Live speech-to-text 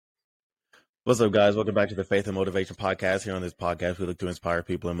What's up, guys? Welcome back to the Faith and Motivation Podcast. Here on this podcast, we look to inspire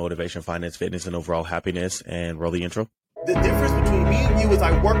people in motivation, finance, fitness, and overall happiness. And roll the intro. The difference between me and you is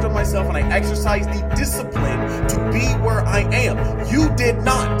I worked on myself and I exercised the discipline to be where I am. You did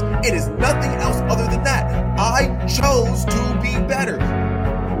not. It is nothing else other than that. I chose to be better.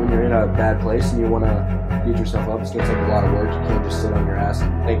 When you're in a bad place and you want to beat yourself up, it's going to take a lot of work. You can't just sit on your ass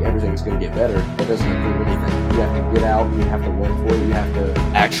and think everything's going to get better. That doesn't improve anything. You have to get out, you have to work for it, you have to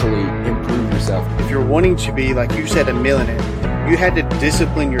actually improve yourself. If you're wanting to be, like you said, a millionaire, you had to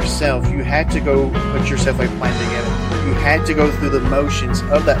discipline yourself. You had to go put yourself a plan together. You had to go through the motions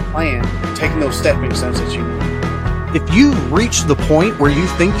of that plan, taking those stepping stones that you need. If you've reached the point where you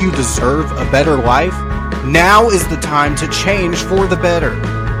think you deserve a better life, now is the time to change for the better.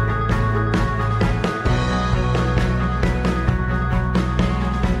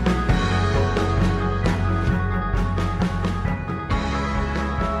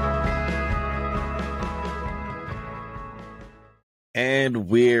 And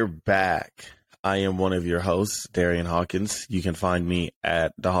we're back. I am one of your hosts, Darian Hawkins. You can find me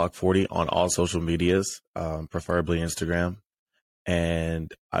at TheHawk40 on all social medias, preferably Instagram. And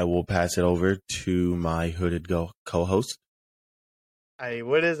I will pass it over to my hooded co-host. Hey,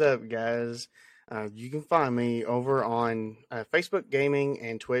 what is up, guys? You can find me over on Facebook Gaming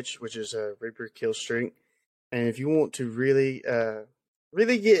and Twitch, which is Reaper Kill Streak. And if you want to really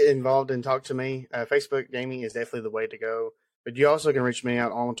get involved and talk to me, Facebook Gaming is definitely the way to go. But you also can reach me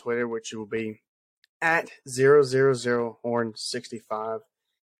out on Twitter, which will be at 000horn65.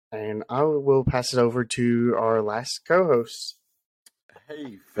 And I will pass it over to our last co-host.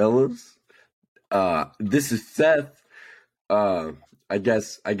 Hey, fellas. This is Seth. I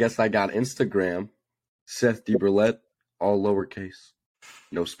guess I got Instagram. Seth DeBurlette, all lowercase,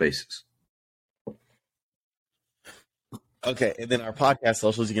 no spaces. Okay, and then our podcast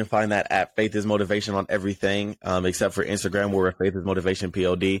socials, you can find that at Faith is Motivation on everything, except for Instagram, where we're Faith is Motivation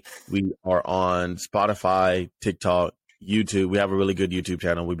POD. We are on Spotify, TikTok, YouTube. We have a really good YouTube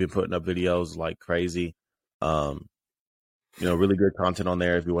channel. We've been putting up videos like crazy. Really good content on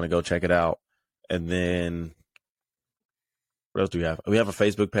there if you want to go check it out. And then what else do we have? We have a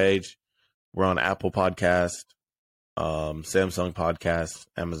Facebook page. We're on Apple Podcast, Samsung Podcast,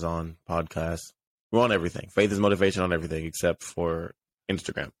 Amazon Podcast. We're on everything. Faith is Motivation on everything except for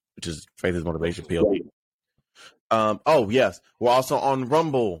Instagram, which is Faith is Motivation POD. Oh, yes. We're also on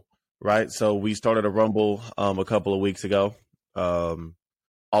Rumble, right? So we started a Rumble a couple of weeks ago. All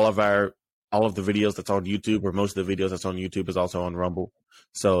of the videos that's on YouTube, or most of the videos that's on YouTube, is also on Rumble.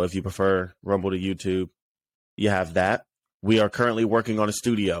 So if you prefer Rumble to YouTube, you have that. We are currently working on a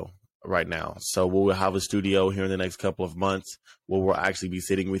studio right now. So we'll have a studio here in the next couple of months where we'll actually be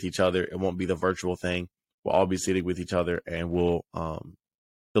sitting with each other. It won't be the virtual thing. We'll all be sitting with each other and we'll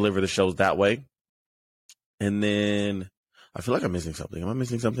deliver the shows that way. And then I feel like I'm missing something. Am I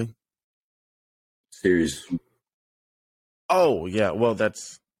missing something? Series. Oh, yeah. Well,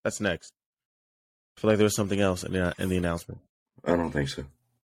 that's next. I feel like there was something else in the announcement. I don't think so.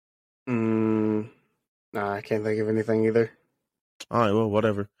 No, I can't think of anything either. All right, well,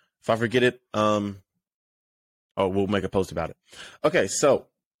 whatever. If I forget it, we'll make a post about it. Okay, so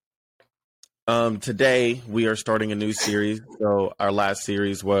today we are starting a new series. So our last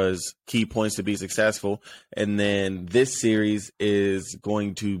series was key points to be successful. And then this series is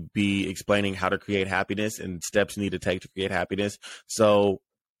going to be explaining how to create happiness and steps you need to take to create happiness. So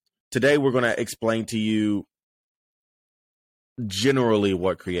today we're going to explain to you generally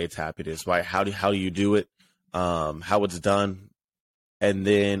what creates happiness, right? How do you do it, how it's done. And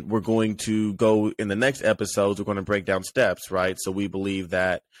then we're going to go in the next episodes, we're going to break down steps, right? So we believe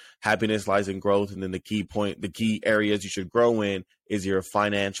that happiness lies in growth. And then the key areas you should grow in is your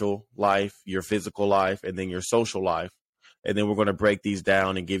financial life, your physical life, and then your social life. And then we're going to break these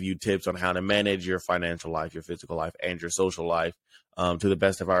down and give you tips on how to manage your financial life, your physical life, and your social life to the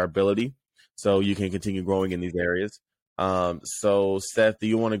best of our ability. So you can continue growing in these areas. So Seth, do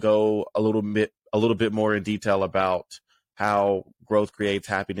you want to go a little bit more in detail about how growth creates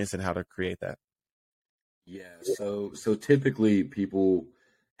happiness and how to create that? Yeah. So typically people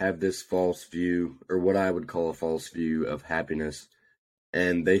have this false view, or what I would call a false view, of happiness.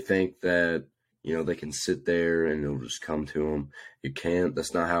 And they think that, they can sit there and it'll just come to them. You can't.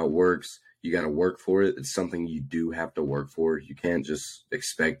 That's not how it works. You got to work for it. It's something you do have to work for. You can't just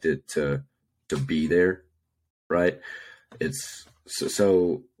expect it to be there, right? It's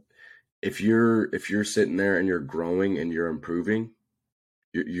so if you're sitting there and you're growing and you're improving,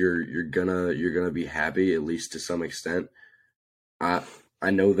 you're gonna be happy, at least to some extent. I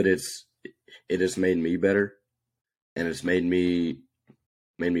know that it has made me better, and it's made me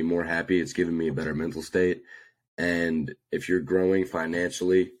made me more happy. It's given me a better mental state. And if you're growing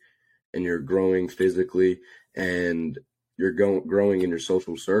financially and you're growing physically and you're growing in your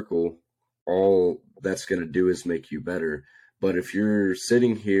social circle, all that's going to do is make you better. But if you're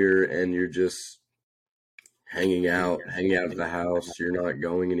sitting here and you're just hanging out at the house, you're not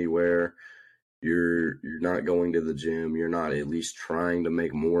going anywhere, you're not going to the gym, you're not at least trying to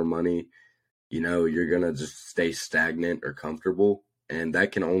make more money, you're going to just stay stagnant or comfortable. And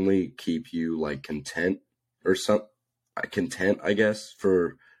that can only keep you like content, I guess,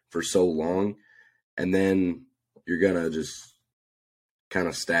 for so long. And then you're going to just kind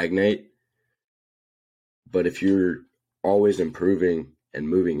of stagnate. But if you're always improving and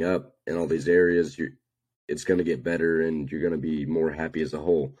moving up in all these areas, it's going to get better and you're going to be more happy as a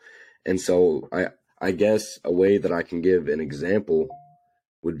whole. And so I guess a way that I can give an example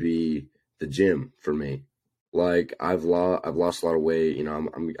would be the gym for me. Like I've lost a lot of weight,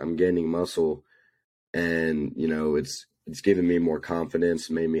 I'm gaining muscle, and it's given me more confidence,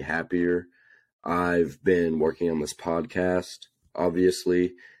 made me happier. I've been working on this podcast,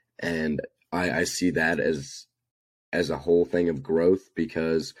 obviously, and I see that as a whole thing of growth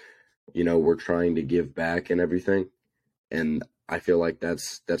because, we're trying to give back and everything. And I feel like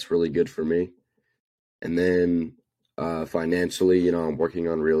that's really good for me. And then financially, I'm working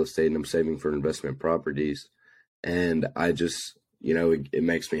on real estate and I'm saving for investment properties. And I just, it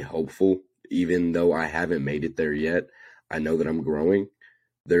makes me hopeful, even though I haven't made it there yet. I know that I'm growing.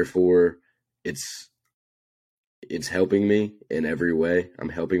 Therefore, it's helping me in every way. I'm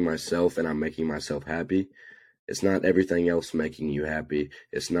helping myself and I'm making myself happy. It's not everything else making you happy.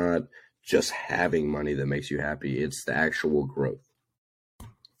 It's not just having money that makes you happy. It's the actual growth.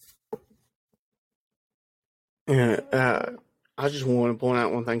 Yeah, I just want to point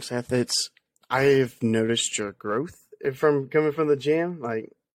out one thing, Seth. I've noticed your growth from coming from the gym.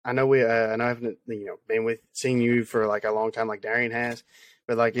 Like I know I haven't been seeing you for like a long time, like Darian has,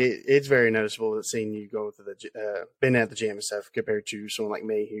 but like it's very noticeable that seeing you go to been at the gym and stuff compared to someone like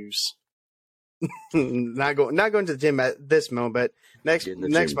me who's not going to the gym at this moment, but next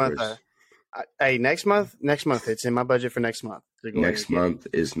month. Next month it's in my budget for next month. Next month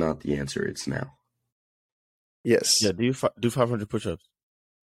is not the answer. It's now. Yes. Yeah. Do 500 push-ups.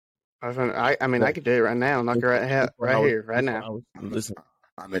 500. I could do it right now. Knock it right here, right now. Listen,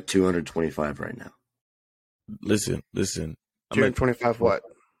 I'm at 225 right now. Listen. 225 what?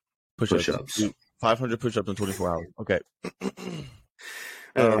 Push-ups. 500 push-ups in 24 hours. Okay.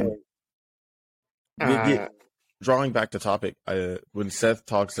 Drawing back to topic, when Seth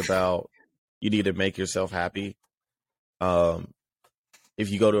talks about you need to make yourself happy, if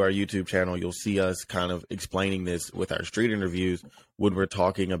you go to our YouTube channel, you'll see us kind of explaining this with our street interviews when we're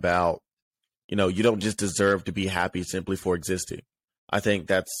talking about, you don't just deserve to be happy simply for existing. I think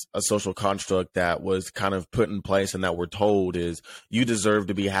that's a social construct that was kind of put in place and that we're told is you deserve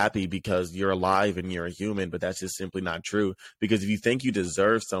to be happy because you're alive and you're a human, but that's just simply not true. Because if you think you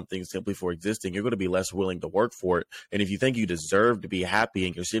deserve something simply for existing, you're going to be less willing to work for it. And if you think you deserve to be happy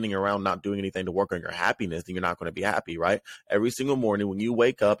and you're sitting around not doing anything to work on your happiness, then you're not going to be happy, right? Every single morning when you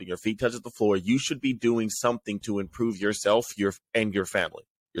wake up and your feet touch the floor, you should be doing something to improve yourself, and your family,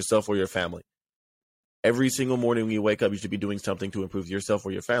 yourself or your family. Every single morning when you wake up, you should be doing something to improve yourself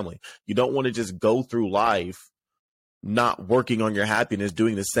or your family. You don't want to just go through life not working on your happiness,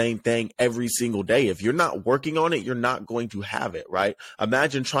 doing the same thing every single day. If you're not working on it, you're not going to have it, right?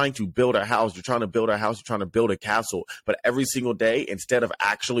 Imagine trying to build a house. You're trying to build a house. You're trying to build a castle. But every single day, instead of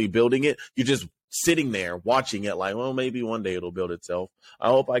actually building it, you're just sitting there watching it like, well, maybe one day it'll build itself. I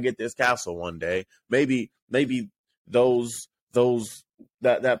hope I get this castle one day. Maybe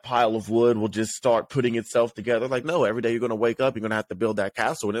that pile of wood will just start putting itself together. Like, no, every day you're going to wake up, you're going to have to build that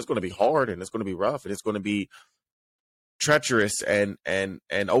castle, and it's going to be hard, and it's going to be rough, and it's going to be treacherous and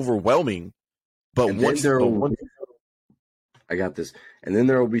overwhelming. But I got this. And then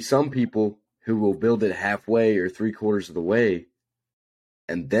there will be some people who will build it halfway or 3/4 of the way,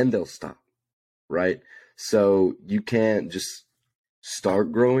 and then they'll stop, right? So you can't just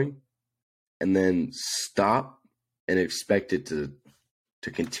start growing and then stop and expect it to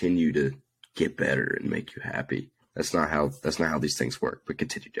continue to get better and make you happy. That's not how these things work. But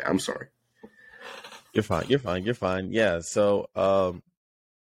continue. I'm sorry. You're fine. Yeah. So, I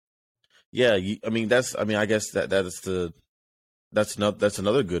guess that's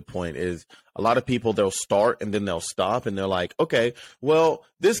another good point is a lot of people, they'll start and then they'll stop and they're like, okay, well,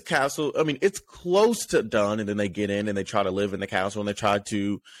 this castle, it's close to done. And then they get in and they try to live in the castle and they try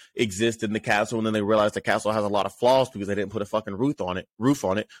to exist in the castle. And then they realize the castle has a lot of flaws because they didn't put a fucking roof on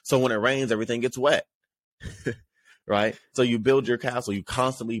it. So when it rains, everything gets wet. right? So you build your castle, you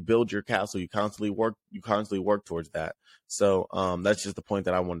constantly build your castle, you constantly work towards that. So that's just the point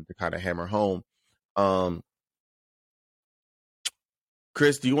that I wanted to kind of hammer home.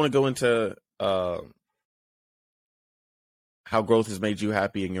 Chris, do you want to go into how growth has made you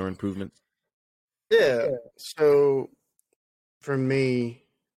happy and your improvements? Yeah. So for me,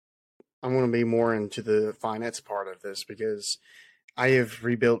 I want to be more into the finance part of this because I have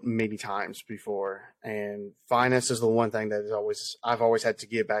rebuilt many times before, and finance is the one thing that is I've always had to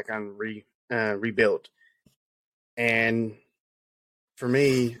get back on rebuilt. And for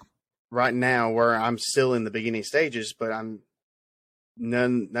me, right now, where I'm still in the beginning stages, but I'm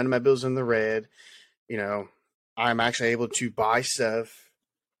none of my bills in the red. You know, I'm actually able to buy stuff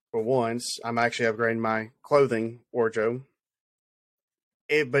for once. I'm actually upgrading my clothing wardrobe.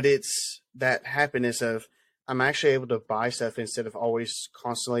 But it's that happiness of I'm actually able to buy stuff instead of always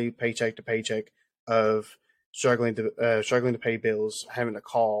constantly paycheck to paycheck of struggling to pay bills, having to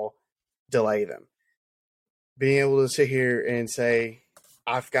call, delay them. Being able to sit here and say,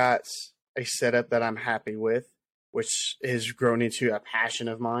 I've got a setup that I'm happy with, which has grown into a passion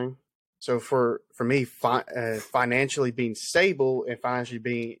of mine. So for me, financially being stable and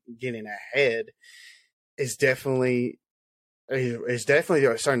financially getting ahead is definitely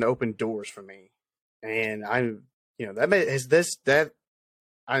starting to open doors for me. And I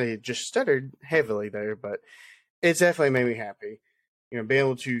just stuttered heavily there, but it's definitely made me happy. You know, being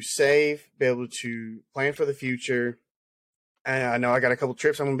able to save, be able to plan for the future. And I know I got a couple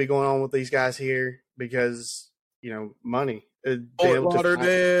trips I'm going to be going on with these guys here because, you know, money. Fort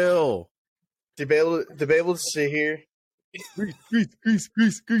Lauderdale. To be able to sit here. Grease.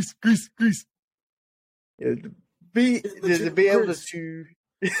 Yeah, to be able to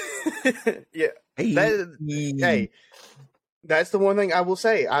yeah. Hey, that's the one thing I will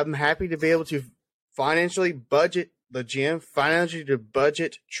say. I'm happy to be able to financially budget the gym, financially to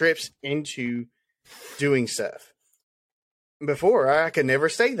budget trips into doing stuff. Before, I could never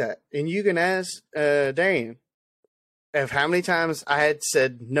say that. And you can ask Darian of how many times I had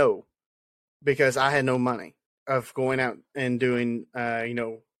said no because I had no money of going out and doing,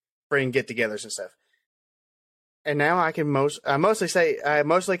 friend get-togethers and stuff. And now I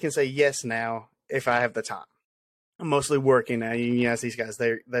mostly can say yes now if I have the time. I'm mostly working now. You ask these guys,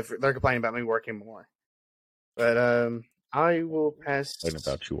 they're complaining about me working more. But I will pass. Complaining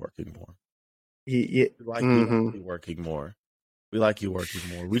about you working more. Yeah. We like you working more. We like you working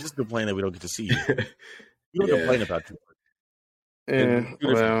more. We just complain that we don't get to see you. You don't complain about you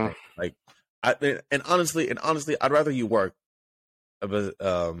working. And honestly, I'd rather you work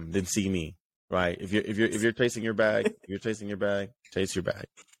than see me. Right? If you're chasing your bag, chase your bag.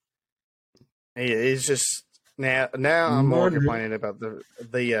 It's just now I'm more complaining about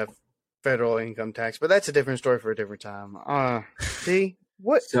the federal income tax, but that's a different story for a different time. See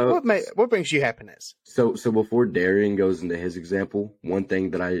what brings you happiness? So before Darian goes into his example, one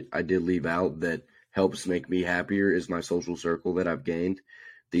thing that I did leave out that helps make me happier is my social circle that I've gained.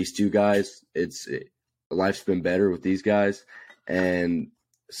 These two guys, life's been better with these guys, and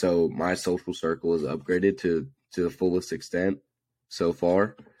so my social circle is upgraded to the fullest extent so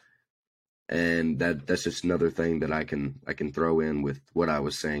far. And that's just another thing that I can throw in with what I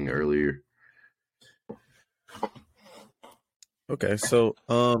was saying earlier. Okay, so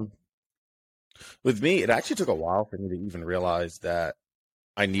with me, it actually took a while for me to even realize that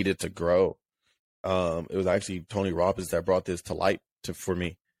I needed to grow. It was actually Tony Robbins that brought this to light for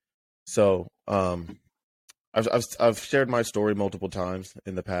me. So I've shared my story multiple times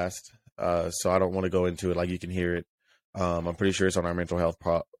in the past, so I don't want to go into it. Like, you can hear it. I'm pretty sure it's on our mental health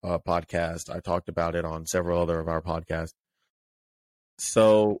podcast. I talked about it on several other of our podcasts.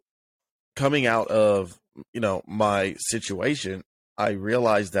 So coming out of, my situation, I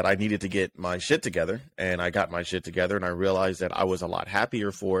realized that I needed to get my shit together, and I got my shit together, and I realized that I was a lot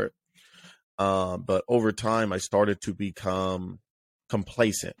happier for it. But over time, I started to become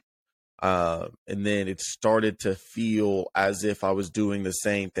complacent. And then it started to feel as if I was doing the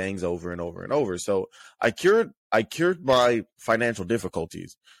same things over and over and over. So I cured my financial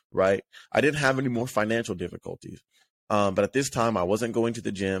difficulties, right? I didn't have any more financial difficulties. But at this time, I wasn't going to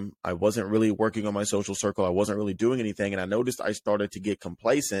the gym. I wasn't really working on my social circle. I wasn't really doing anything. And I noticed I started to get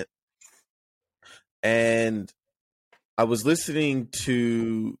complacent. And I was listening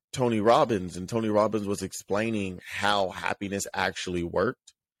to Tony Robbins, and Tony Robbins was explaining how happiness actually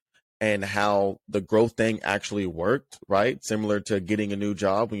worked and how the growth thing actually worked, right? Similar to getting a new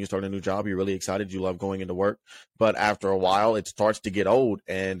job. When you start a new job, you're really excited. You love going into work. But after a while, it starts to get old,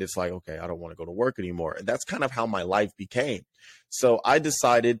 and it's like, okay, I don't want to go to work anymore. And that's kind of how my life became. So I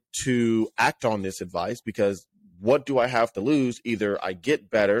decided to act on this advice because what do I have to lose? Either I get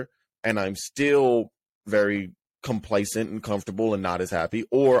better and I'm still very complacent and comfortable and not as happy,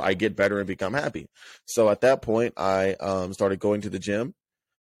 or I get better and become happy. So at that point, I started going to the gym.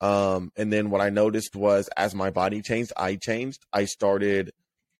 And then what I noticed was as my body changed, I changed. I started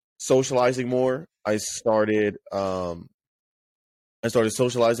socializing more. I started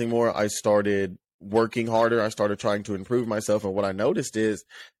socializing more. I started working harder. I started trying to improve myself. And what I noticed is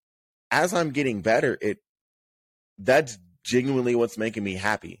as I'm getting better, that's genuinely what's making me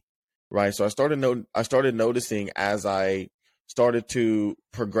happy. Right. So I started noticing as I started to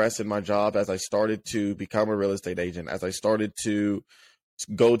progress in my job, as I started to become a real estate agent, as I started to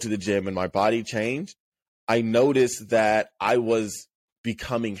go to the gym and my body changed, I noticed that I was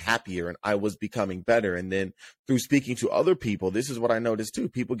becoming happier and I was becoming better. And then through speaking to other people, this is what I noticed too.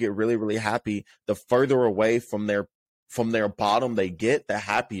 People get really, really happy. The further away from their bottom they get, the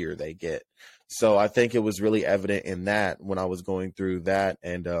happier they get. So I think it was really evident in that when I was going through that.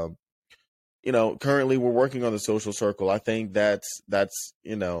 And, currently we're working on the social circle. I think that's, I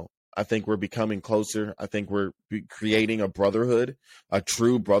think we're becoming closer. I think we're creating a brotherhood, a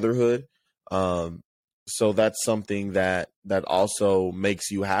true brotherhood. So that's something that also makes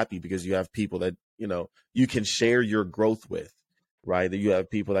you happy because you have people that, you can share your growth with, right? That you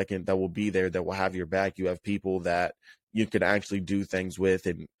have people that will be there, that will have your back. You have people that you can actually do things with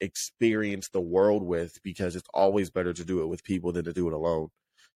and experience the world with, because it's always better to do it with people than to do it alone.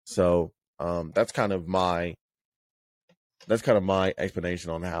 So, that's kind of my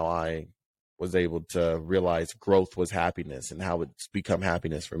explanation on how I was able to realize growth was happiness and how it's become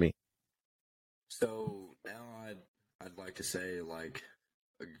happiness for me. So now I'd like to say, like,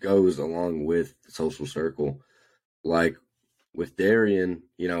 it goes along with the social circle. Like with Darian,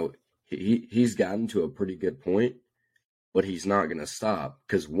 he's gotten to a pretty good point, but he's not going to stop.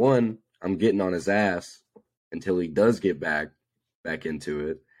 Because one, I'm getting on his ass until he does get back into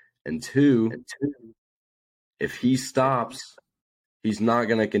it. And two, if he stops, he's not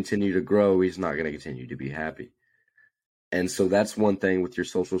going to continue to grow. He's not going to continue to be happy. And so that's one thing with your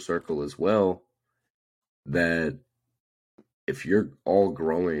social circle as well, that if you're all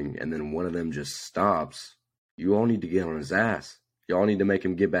growing and then one of them just stops, you all need to get on his ass. Y'all need to make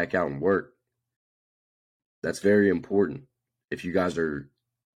him get back out and work. That's very important if you guys are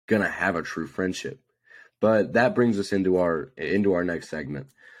going to have a true friendship. But that brings us into our next segment.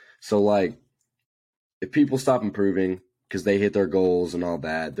 So, like, if people stop improving because they hit their goals and all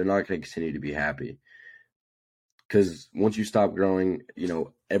that, they're not going to continue to be happy. Because once you stop growing,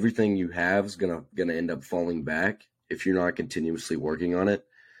 everything you have is gonna end up falling back if you're not continuously working on it.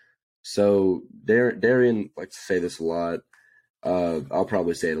 So Darian likes to say this a lot. I'll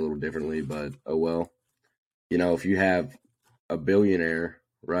probably say it a little differently, but oh well. If you have a billionaire,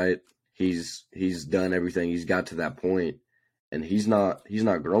 right? He's done everything. He's got to that point, and he's not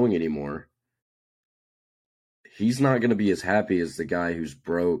growing anymore. He's not going to be as happy as the guy who's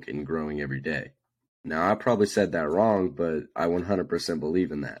broke and growing every day. Now, I probably said that wrong, but I 100%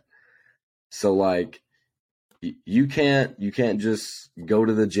 believe in that. So, like, you can't just go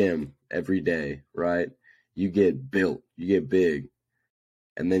to the gym every day, right? You get built, you get big,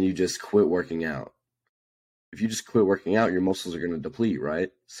 and then you just quit working out. If you just quit working out, your muscles are going to deplete, right?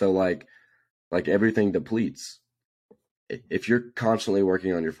 So, like everything depletes. If you're constantly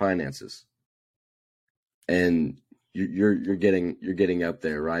working on your finances, and you're getting up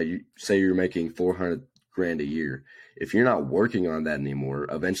there, right? You say you're making $400,000 a year. If you're not working on that anymore,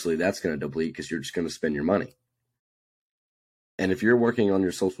 eventually that's going to deplete because you're just going to spend your money. And if you're working on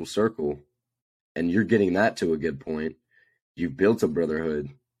your social circle and you're getting that to a good point, you've built a brotherhood,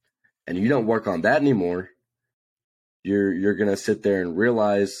 and you don't work on that anymore, you're going to sit there and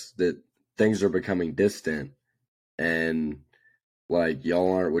realize that things are becoming distant and like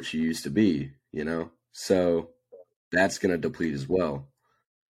y'all aren't what you used to be, So that's going to deplete as well.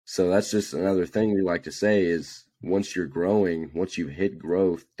 So that's just another thing we like to say is once you're growing, once you've hit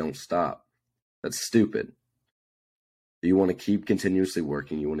growth, don't stop. That's stupid. You want to keep continuously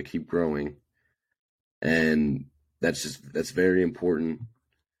working. You want to keep growing. And that's very important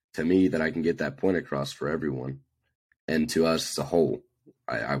to me that I can get that point across for everyone and to us as a whole,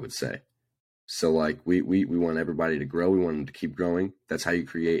 I would say. So like we want everybody to grow. We want them to keep growing. That's how you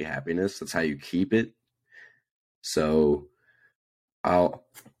create happiness. That's how you keep it. So I'll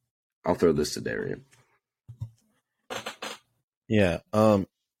throw this to Darian. Yeah. I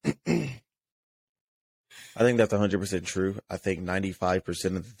think that's 100% true. I think 95%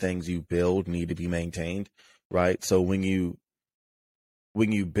 of the things you build need to be maintained, right? So when you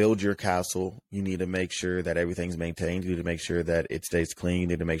when you build your castle, you need to make sure that everything's maintained. You need to make sure that it stays clean. You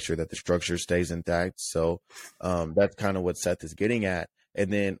need to make sure that the structure stays intact. So that's kind of what Seth is getting at.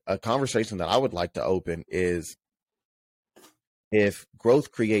 And then a conversation that I would like to open is, if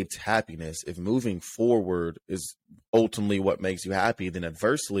growth creates happiness, if moving forward is ultimately what makes you happy, then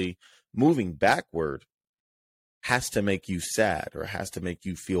adversely, moving backward has to make you sad, or has to make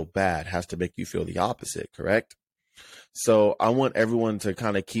you feel bad, has to make you feel the opposite, correct? So I want everyone to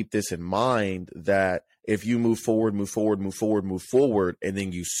kind of keep this in mind, that if you move forward, and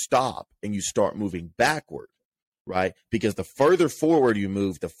then you stop and you start moving backward, right? Because the further forward you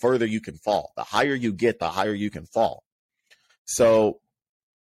move, the further you can fall. The higher you get, the higher you can fall. So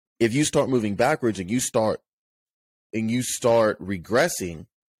if you start moving backwards and you start regressing,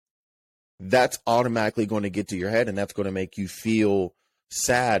 that's automatically going to get to your head, and that's going to make you feel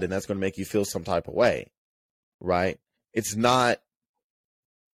sad, and that's going to make you feel some type of way, right? It's not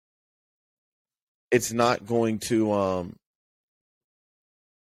going to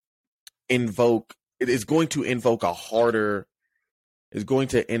invoke a harder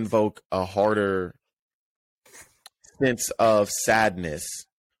sense of sadness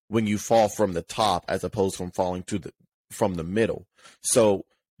when you fall from the top, as opposed from falling from the middle. So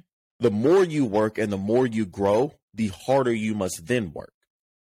the more you work and the more you grow, the harder you must then work,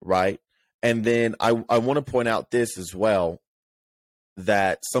 right? And then I want to point out this as well,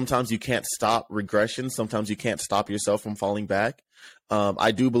 that sometimes you can't stop regression. Sometimes you can't stop yourself from falling back.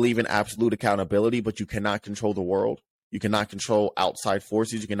 I do believe in absolute accountability, but you cannot control the world. You cannot control outside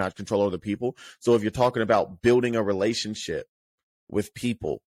forces. You cannot control other people. So if you're talking about building a relationship with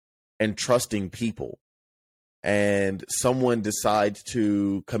people and trusting people, and someone decides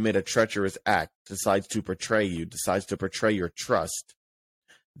to commit a treacherous act, decides to betray you, decides to betray your trust,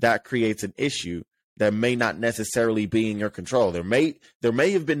 that creates an issue that may not necessarily be in your control. There may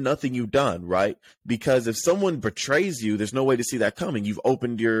have been nothing you've done, right? Because if someone betrays you, there's no way to see that coming. You've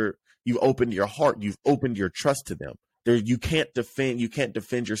opened your heart, you've opened your trust to them. You can't defend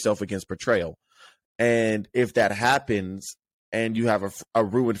yourself against betrayal. And if that happens and you have a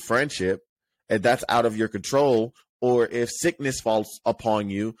ruined friendship, and that's out of your control, or if sickness falls upon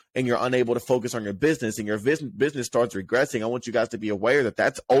you and you're unable to focus on your business and your business starts regressing, I want you guys to be aware that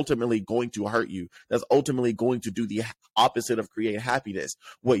that's ultimately going to hurt you. That's ultimately going to do the opposite of create happiness.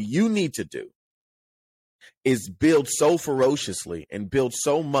 What you need to do is build so ferociously and build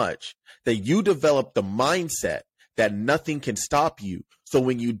so much that you develop the mindset that nothing can stop you. So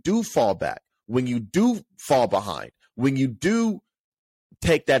when you do fall back, when you do fall behind, when you do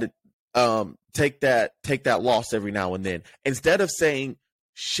take that loss every now and then, instead of saying,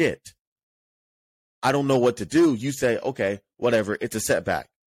 shit, I don't know what to do, you say, okay, whatever, it's a setback.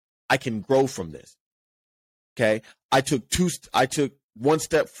 I can grow from this. Okay. I took one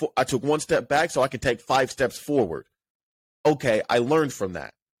step back so I can take 5 steps forward. Okay. I learned from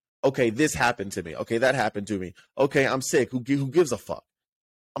that. Okay. This happened to me. Okay. That happened to me. Okay. I'm sick. Who gives a fuck?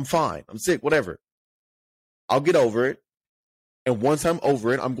 I'm fine. I'm sick. Whatever. I'll get over it. And once I'm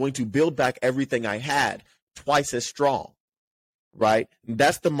over it, I'm going to build back everything I had twice as strong, right?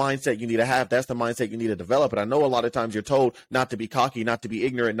 That's the mindset you need to have. That's the mindset you need to develop. And I know a lot of times you're told not to be cocky, not to be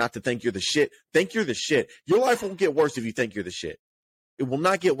ignorant, not to think you're the shit. Think you're the shit. Your life won't get worse if you think you're the shit. It will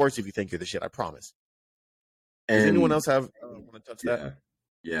not get worse if you think you're the shit. I promise. Does anyone else want to touch that?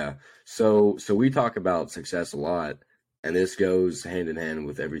 Yeah. So we talk about success a lot, and this goes hand in hand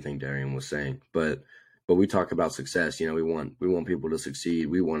with everything Darian was saying. But we talk about success. You know, we want people to succeed.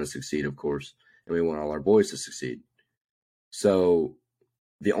 We want to succeed, of course, and we want all our boys to succeed. So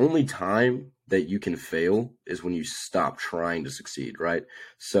the only time that you can fail is when you stop trying to succeed, right?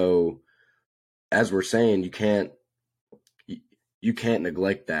 So as we're saying, you can't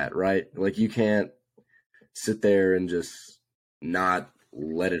neglect that, right? Like, you can't sit there and just not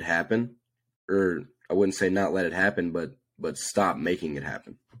let it happen, or I wouldn't say not let it happen, but stop making it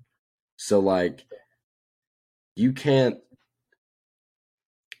happen. So like, you can't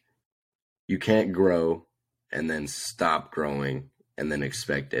grow and then stop growing and then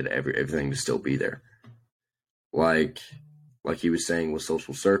expect everything to still be there. Like he was saying with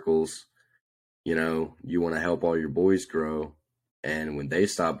social circles, you know, you want to help all your boys grow, and when they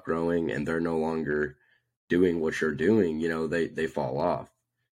stop growing and they're no longer doing what you're doing, you know, they fall off.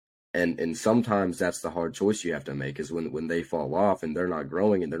 And sometimes that's the hard choice you have to make, is when they fall off and they're not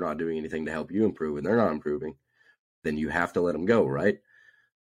growing and they're not doing anything to help you improve and they're not improving, then you have to let them go, right?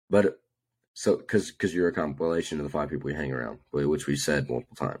 But so, because you're a compilation of the 5 people you hang around, which we said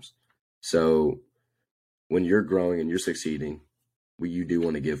multiple times. So when you're growing and you're succeeding, you do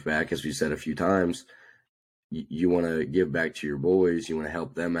want to give back, as we said a few times. you want to give back to your boys, you want to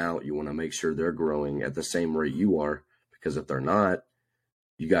help them out, you want to make sure they're growing at the same rate you are, because if they're not,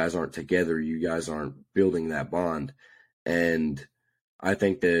 you guys aren't together, you guys aren't building that bond. And I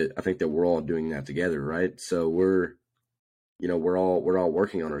think that we're all doing that together, right? So we're all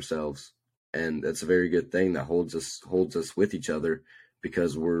working on ourselves, and that's a very good thing that holds us with each other,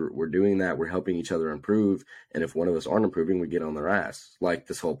 because we're doing that, we're helping each other improve. And if one of us aren't improving, we get on their ass. Like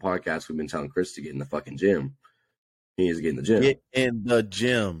this whole podcast, we've been telling Chris to get in the fucking gym. He needs to get in the gym. Get in the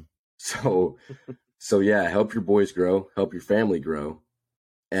gym. So yeah, help your boys grow, help your family grow.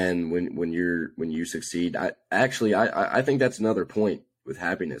 And when you succeed, I think that's another point with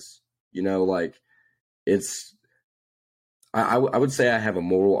happiness. Like I would say I have a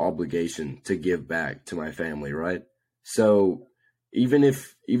moral obligation to give back to my family, right? So even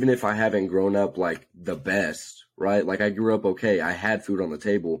if I haven't grown up like the best, right? Like I grew up okay, I had food on the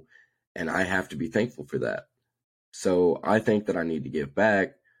table, and I have to be thankful for that. So I think that I need to give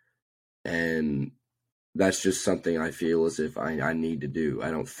back, and that's just something I feel as if I need to do.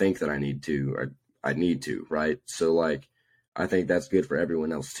 I don't think that I need to, I need to, right? So like, I think that's good for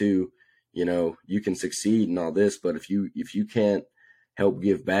everyone else too. You can succeed and all this, but if you can't help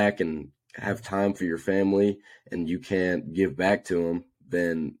give back and have time for your family, and you can't give back to them,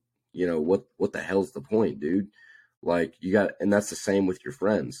 then what the hell's the point, dude? Like and that's the same with your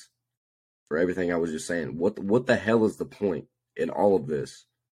friends. For everything I was just saying, what the hell is the point in all of this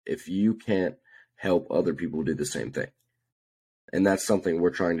if you can't help other people do the same thing? And that's something we're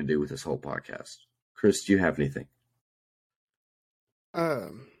trying to do with this whole podcast. Chris, do you have anything?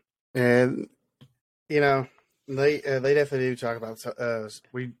 And they definitely do talk about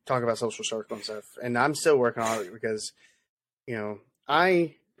we talk about social circle and stuff, and I'm still working on it because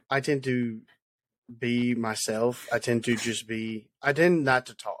I tend to be myself. I tend not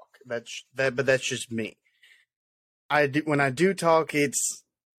to talk. But that's just me. When I do talk,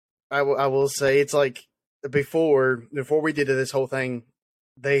 I will say it's like before we did this whole thing,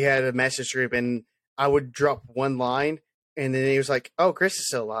 they had a message group, and I would drop one line, and then he was like, "Oh, Chris is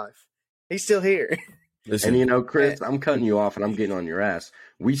still alive. He's still here." Listen, and Chris, I'm cutting you off, and I'm getting on your ass.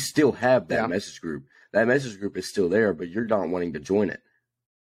 We still have that message group. That message group is still there, but you're not wanting to join it.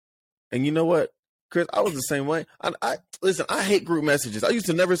 And you know what, Chris? I was the same way. Listen, I hate group messages. I used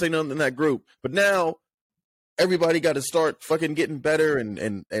to never say nothing in that group, but now everybody got to start fucking getting better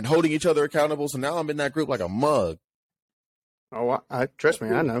and holding each other accountable. So now I'm in that group like a mug. Oh, trust me,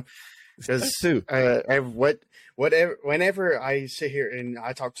 I know. Because whenever I sit here and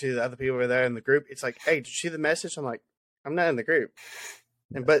I talk to the other people over there in the group, it's like, "Hey, did you see the message?" I'm like, "I'm not in the group."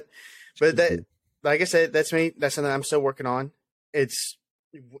 And but that, like I said, that's me. That's something I'm still working on. It's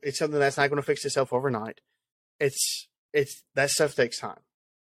something that's not going to fix itself overnight. It's that stuff takes time.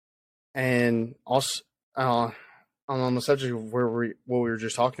 And also, on the subject of what we were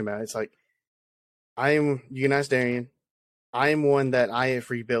just talking about, it's like, you guys, Darian, I am one that I have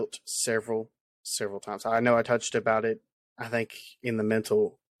rebuilt several times. I know I touched about it, I think, in the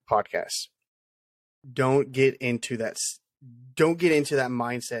mental podcast. Don't get into that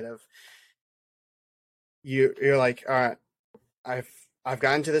mindset of you're like, all right, I've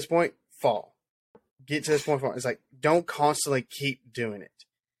gotten to this point, fall. Get to this point, fall. It's like, don't constantly keep doing it.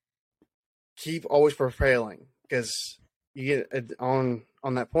 Keep always propelling, because you get on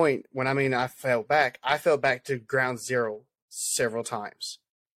that point when I fell back to ground zero several times.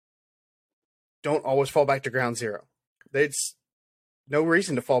 Don't always fall back to ground zero. There's no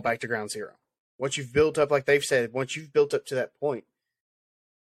reason to fall back to ground zero. Once you've built up, like they've said, once you've built up to that point,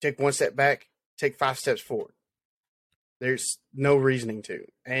 take one step back, take 5 steps forward. There's no reasoning to.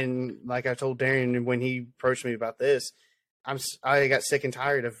 And like I told Darian when he approached me about this, I got sick and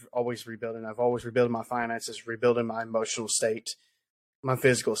tired of always rebuilding. I've always rebuilding my finances, rebuilding my emotional state, my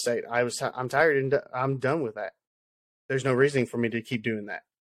physical state. I'm tired and I'm done with that. There's no reasoning for me to keep doing that.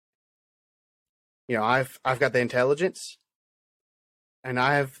 I've got the intelligence, and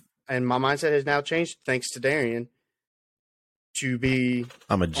my mindset has now changed thanks to Darian to be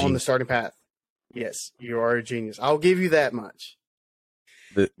I'm a genius. On the starting path. Yes, you are a genius. I'll give you that much.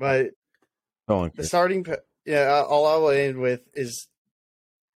 But the starting, all I will end with is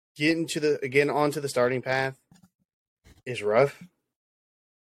getting onto the starting path is rough.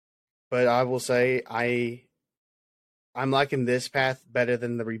 But I will say I'm liking this path better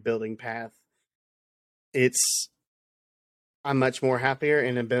than the rebuilding path. I'm much more happier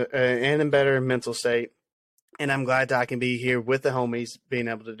and in better mental state, and I'm glad that I can be here with the homies being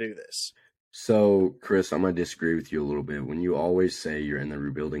able to do this. So, Chris, I'm gonna disagree with you a little bit. When you always say you're in the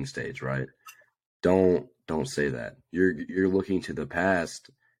rebuilding stage, right? Don't say that. You're looking to the past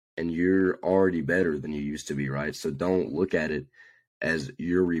and you're already better than you used to be, right? So don't look at it as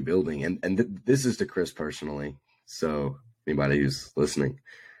you're rebuilding. And this is to Chris personally. So anybody who's listening,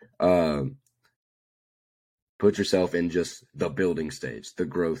 put yourself in just the building stage, the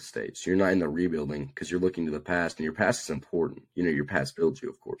growth stage. You're not in the rebuilding because you're looking to the past, and your past is important. You know, your past builds you,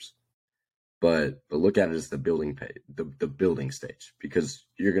 of course. But look at it as the building page, the building stage, because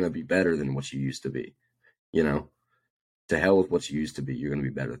you're going to be better than what you used to be. You know, to hell with what you used to be. You're going to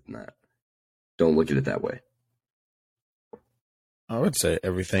be better than that. Don't look at it that way. I would say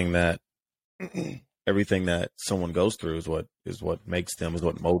everything that someone goes through is what makes them, is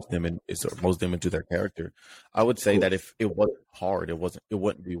what molds them, and is what molds them into their character. I would say that if it wasn't hard, it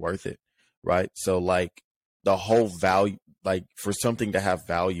wouldn't be worth it, right? So like the whole value, like for something to have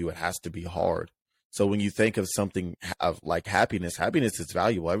value, it has to be hard. So when you think of something of like happiness is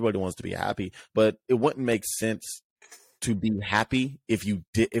valuable. Everybody wants to be happy, but it wouldn't make sense to be happy if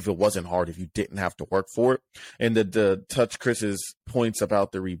it wasn't hard, if you didn't have to work for it. And the touch Chris's points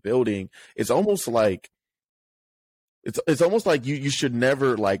about the rebuilding, it's almost like you should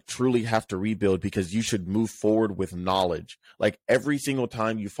never like truly have to rebuild, because you should move forward with knowledge. Like every single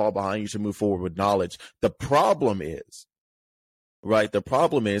time you fall behind, you should move forward with knowledge. The problem is,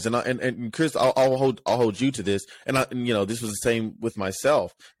 and Chris, I'll hold you to this, and this was the same with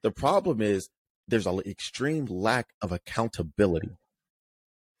myself. The problem is there's an extreme lack of accountability,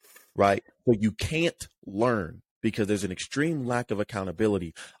 right? So you can't learn because there's an extreme lack of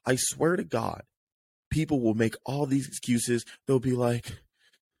accountability. I swear to God, people will make all these excuses. They'll be like,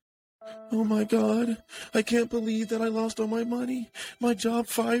 oh my God, I can't believe that I lost all my money. My job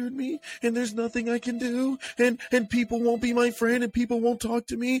fired me, and there's nothing I can do, and people won't be my friend, and people won't talk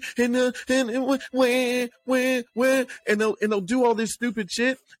to me, and they'll do all this stupid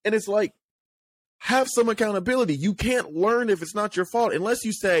shit, and it's like, have some accountability. You can't learn if it's not your fault unless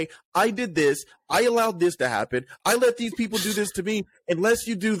you say, I did this, I allowed this to happen, I let these people do this to me. Unless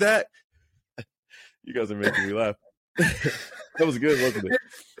you do that, you guys are making me laugh. That was good, wasn't it?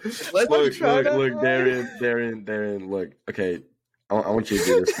 Look, Darian, look. Okay, I want you to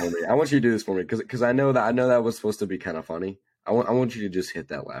do this for me. I want you to do this for me because I know that was supposed to be kind of funny. I want you to just hit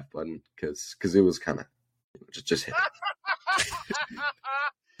that laugh button because it was kind of just hit it.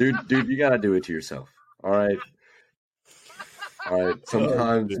 Dude, you gotta do it to yourself. All right.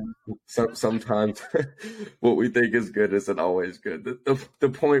 Sometimes what we think is good isn't always good. The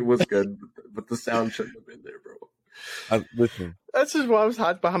point was good, but the sound shouldn't have been there, bro. Listen, that's just why I was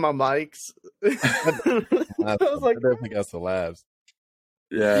hiding behind my mics. I was like, I definitely got some laughs.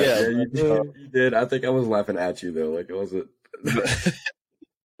 Yeah, you did. I think I was laughing at you though. Like it wasn't.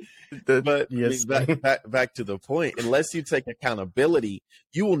 But yes, back to the point. Unless you take accountability,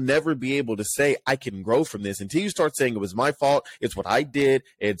 you will never be able to say I can grow from this until you start saying it was my fault. It's what I did.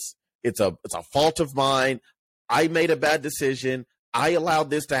 It's a fault of mine. I made a bad decision. I allowed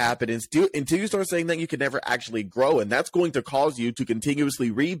this to happen. Until you start saying that, you can never actually grow, and that's going to cause you to continuously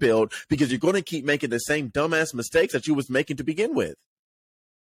rebuild because you're going to keep making the same dumbass mistakes that you was making to begin with.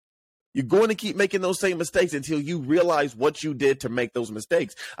 You're going to keep making those same mistakes until you realize what you did to make those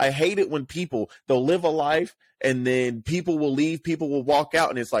mistakes. I hate it when they'll live a life and then people will leave, people will walk out,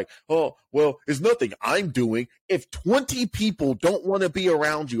 and it's like, oh, well, it's nothing I'm doing. If 20 people don't want to be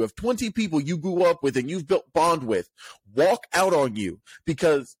around you, if 20 people you grew up with and you've built bond with walk out on you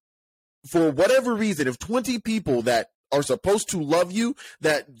because for whatever reason, if 20 people that are supposed to love you,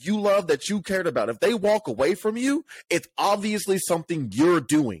 that you love, that you cared about, if they walk away from you, it's obviously something you're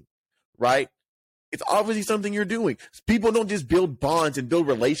doing. Right? It's obviously something you're doing. People don't just build bonds and build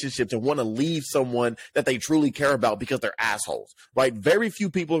relationships and want to leave someone that they truly care about because they're assholes, right? Very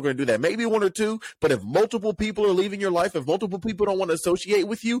few people are going to do that. Maybe one or two, but if multiple people are leaving your life, if multiple people don't want to associate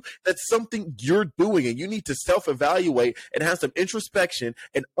with you, that's something you're doing, and you need to self-evaluate and have some introspection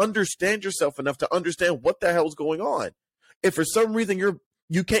and understand yourself enough to understand what the hell's going on. If for some reason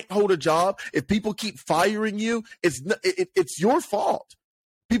you can't hold a job, if people keep firing you, it's your fault.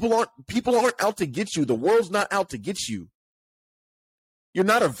 People aren't out to get you. The world's not out to get you. You're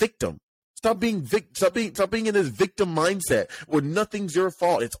not a victim. Stop being in this victim mindset where nothing's your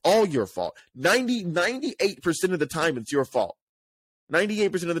fault. It's all your fault. 98% of the time it's your fault.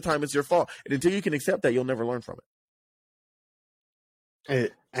 98% of the time it's your fault. And until you can accept that, you'll never learn from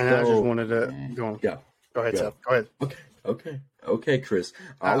it. And I just wanted to go on. Go ahead, Seth. Go ahead. Okay, Chris.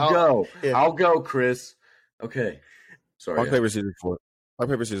 I'll go. Yeah. I'll go, Chris. Okay. Sorry. Rock, paper, scissors, fork. Rock,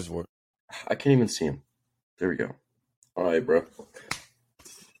 paper, scissors, fork. I can't even see him. There we go. All right, bro.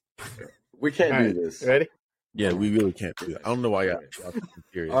 We can't do this. Ready? Yeah, we really can't do that. I don't know why I'm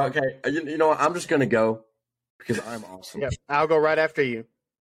curious. Okay, you know what? I'm just going to go because I'm awesome. Yep, I'll go right after you.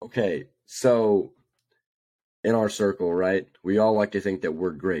 Okay, so in our circle, right, we all like to think that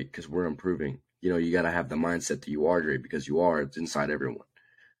we're great because we're improving. You got to have the mindset that you are great because you are. It's inside everyone.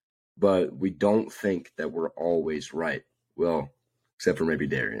 But we don't think that we're always right. Well, except for maybe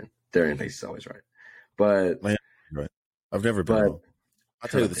Darian. Darian thinks he's always right. But Man, right. I've never been wrong. I'll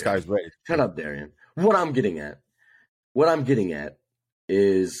tell you, the sky's gray. Shut up, Darian. What I'm getting at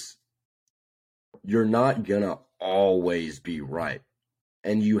is you're not gonna always be right.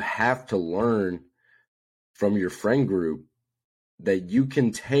 And you have to learn from your friend group that you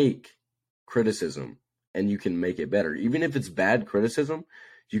can take criticism and you can make it better. Even if it's bad criticism,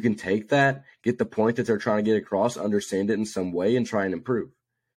 you can take that, get the point that they're trying to get across, understand it in some way, and try and improve.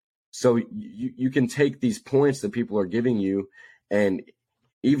 So you can take these points that people are giving you, and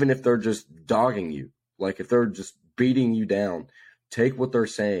even if they're just dogging you, like if they're just beating you down, take what they're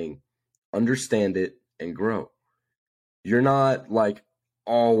saying, understand it, and grow. You're not like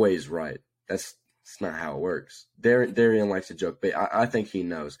always right. That's not how it works. Darian likes to joke, but I think he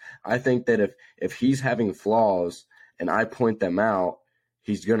knows. I think that if he's having flaws and I point them out,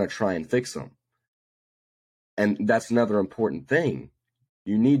 he's going to try and fix them. And that's another important thing.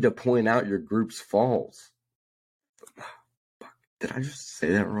 You need to point out your group's faults. Did I just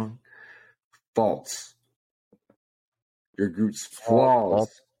say that wrong? Faults. Your group's flaws.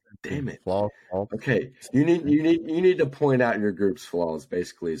 Damn it. Flaws. Okay. You need to point out your group's flaws,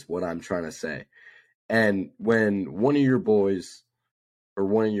 basically, is what I'm trying to say. And when one of your boys or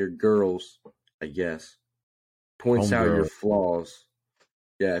one of your girls, I guess, points out your flaws.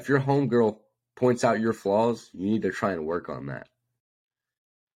 Yeah, if your homegirl points out your flaws, you need to try and work on that.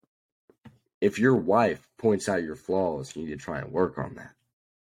 If your wife points out your flaws, you need to try and work on that.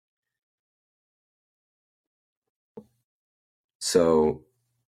 So,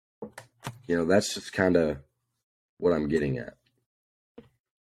 that's just kind of what I'm getting at.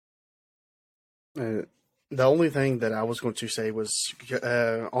 The only thing that I was going to say was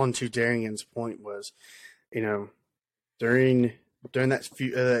on to Darian's point was, during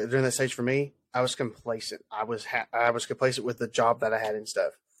that stage for me, I was complacent. I was complacent with the job that I had and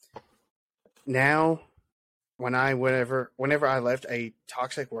stuff. Now, whenever I left a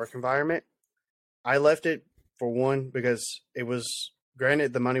toxic work environment, I left it for one because it was,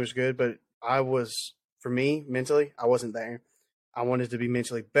 granted the money was good, but for me mentally, I wasn't there. I wanted to be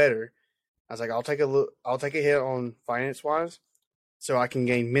mentally better. I was like, I'll take a hit on finance wise, so I can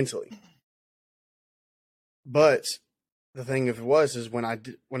gain mentally. But the thing of it is when I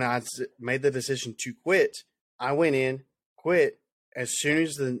made the decision to quit, I went in, quit. As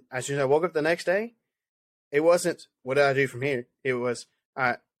soon as I woke up the next day, it wasn't what do I do from here. It was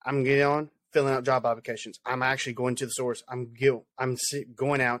I'm getting on, filling out job applications. I'm actually going to the source. I'm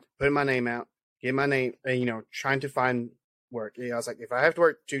going out, putting my name out, getting my name, trying to find work. I was like, if I have to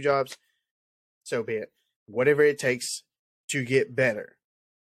work 2 jobs, so be it. Whatever it takes to get better.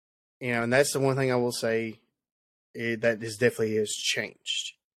 And that's the one thing I will say that is definitely has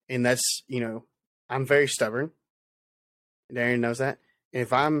changed. And that's, I'm very stubborn. Darian knows that. And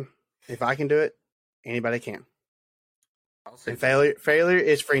if I can do it, anybody can. And failure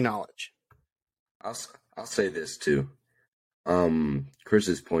is free knowledge. I'll say this too.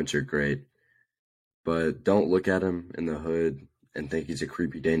 Chris's points are great, but don't look at him in the hood and think he's a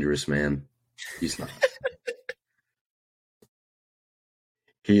creepy, dangerous man. He's not.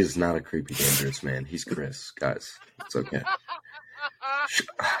 He is not a creepy, dangerous man. He's Chris, guys. It's okay.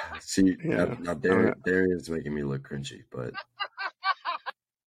 See, now Darian's making me look cringy, but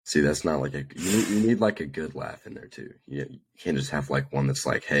see, that's not like you need like a good laugh in there too. You can't just have like one that's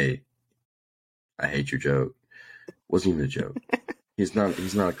like, "Hey, I hate your joke." Wasn't even a joke. He's not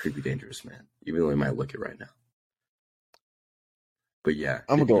a creepy, dangerous man, even though he might look it right now. But yeah,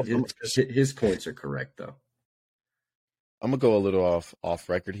 his points are correct though. I'm gonna go a little off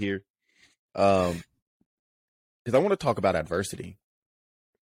record here, because I want to talk about adversity.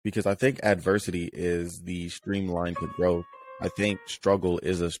 Because I think adversity is the streamline to growth. I think struggle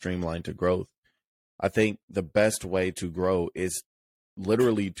is a streamline to growth. I think the best way to grow is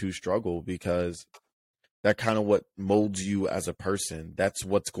literally to struggle, because that kind of what molds you as a person. That's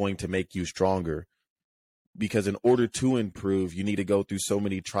what's going to make you stronger. Because in order to improve, you need to go through so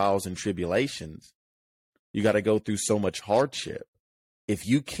many trials and tribulations. You got to go through so much hardship. If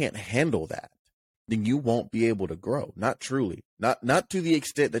you can't handle that, then you won't be able to grow. Not truly. Not to the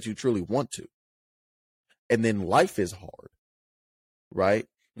extent that you truly want to. And then life is hard, right?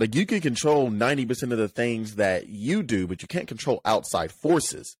 Like you can control 90% of the things that you do, but you can't control outside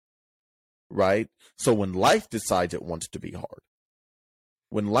forces, right? So when life decides it wants to be hard,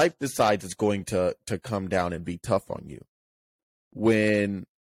 when life decides it's going to come down and be tough on you, when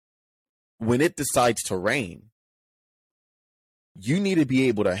when it decides to rain, you need to be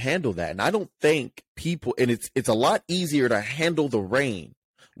able to handle that. And I don't think people, and it's a lot easier to handle the rain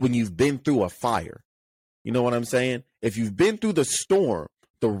when you've been through a fire. You know what I'm saying? If you've been through the storm,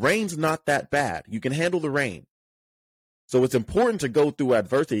 the rain's not that bad. You can handle the rain. So it's important to go through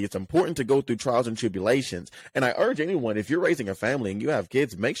adversity. It's important to go through trials and tribulations. And I urge anyone, if you're raising a family and you have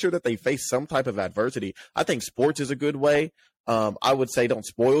kids, make sure that they face some type of adversity. I think sports is a good way. I would say don't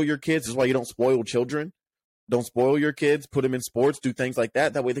spoil your kids. This is why you don't spoil children. Don't spoil your kids. Put them in sports. Do things like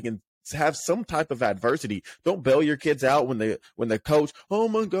that. That way they can have some type of adversity. Don't bail your kids out when the coach, oh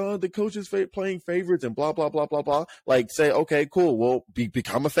my God, the coach is playing favorites and blah, blah, blah, blah, blah. Like say, okay, cool. Well,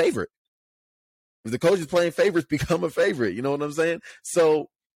 become a favorite. If the coach is playing favorites, become a favorite. You know what I'm saying? So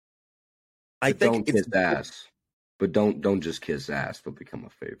I think don't kiss ass, but don't just kiss ass, but become a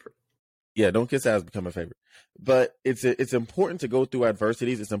favorite. Yeah, don't kiss ass, become a favorite. But it's important to go through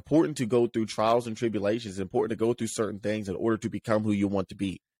adversities. It's important to go through trials and tribulations. It's important to go through certain things in order to become who you want to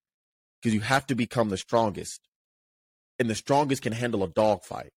be. Because you have to become the strongest. And the strongest can handle a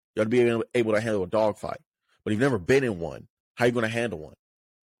dogfight. You got to be able to handle a dogfight. But if you've never been in one, how are you going to handle one?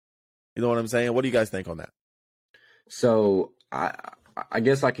 You know what I'm saying? What do you guys think on that? So I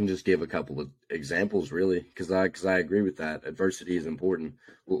guess I can just give a couple of examples, really, because I agree with that. Adversity is important.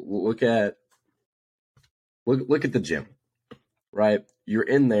 Look at the gym, right? You're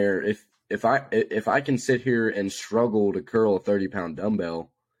in there. If I can sit here and struggle to curl a 30-pound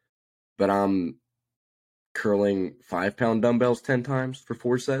dumbbell, but I'm curling 5-pound dumbbells 10 times for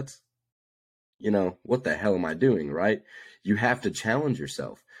 4 sets, what the hell am I doing, right? You have to challenge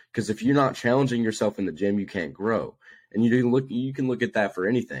yourself, because if you're not challenging yourself in the gym, you can't grow. And you can look at that for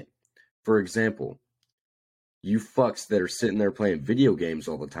anything. For example, you fucks that are sitting there playing video games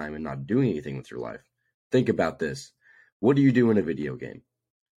all the time and not doing anything with your life. Think about this. What do you do in a video game?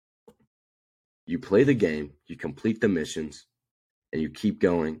 You play the game, you complete the missions, and you keep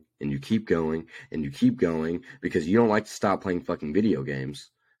going, and you keep going, and you keep going, because you don't like to stop playing fucking video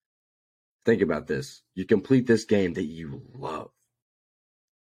games. Think about this. You complete this game that you love,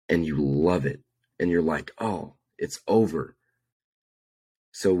 and you love it, and you're like, oh, it's over.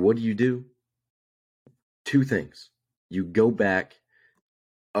 So what do? 2 things. You go back,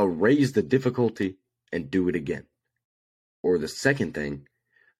 raise the difficulty, and do it again. Or the second thing,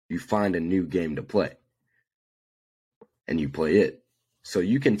 you find a new game to play, and you play it. So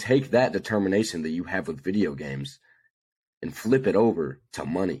you can take that determination that you have with video games and flip it over to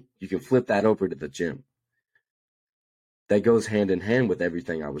money. You can flip that over to the gym. That goes hand in hand with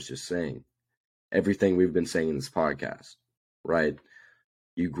everything I was just saying. Everything we've been saying in this podcast, right?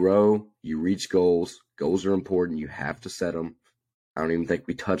 You grow, you reach goals. Goals are important. You have to set them. I don't even think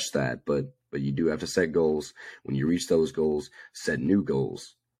we touched that, but you do have to set goals. When you reach those goals, set new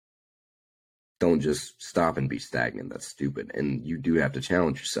goals. Don't just stop and be stagnant. That's stupid. And you do have to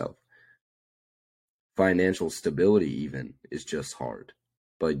challenge yourself. Financial stability even is just hard.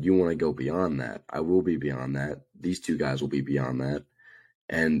 But you want to go beyond that. I will be beyond that. These 2 guys will be beyond that.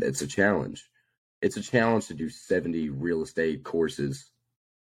 And it's a challenge. It's a challenge to do 70 real estate courses.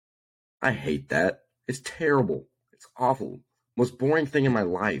 I hate that. It's terrible. It's awful. Most boring thing in my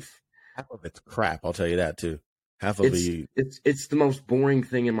life. Half of it's crap. I'll tell you that too. It's the most boring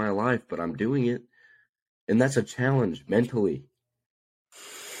thing in my life, but I'm doing it. And that's a challenge mentally.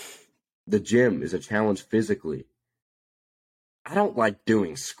 The gym is a challenge physically. I don't like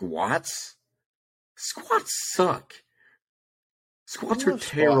doing squats. Squats suck. Squats are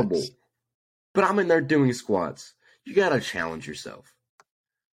terrible. But I'm in there doing squats. You gotta challenge yourself.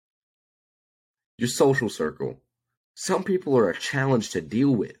 Your social circle. Some people are a challenge to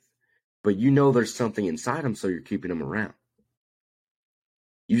deal with, but there's something inside them, so you're keeping them around.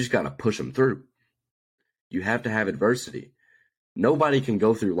 You just gotta push them through. You have to have adversity. Nobody can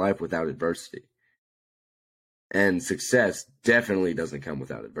go through life without adversity. And success definitely doesn't come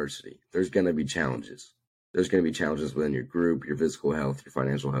without adversity. There's gonna be challenges. There's gonna be challenges within your group, your physical health, your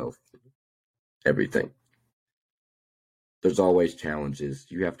financial health. Everything. There's always challenges.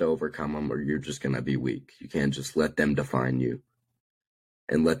 You have to overcome them, or you're just going to be weak. You can't just let them define you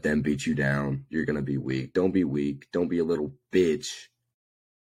and let them beat you down. You're going to be weak. Don't be weak. Don't be a little bitch.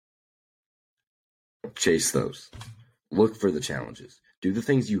 Chase those. Look for the challenges. Do the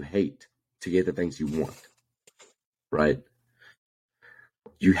things you hate to get the things you want. Right?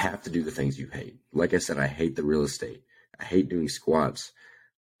 You have to do the things you hate. Like I said, I hate the real estate. I hate doing squats.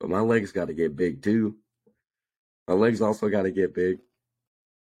 But my legs got to get big too. My legs also got to get big.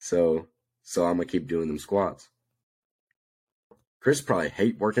 So I'm going to keep doing them squats. Chris probably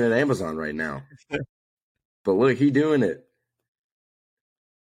hate working at Amazon right now. But look, he doing it.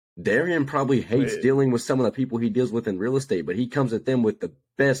 Darian probably hates dealing with some of the people he deals with in real estate, but he comes at them with the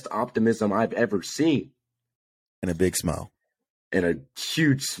best optimism I've ever seen. And a big smile. And a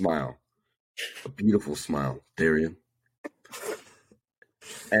huge smile. A beautiful smile, Darian.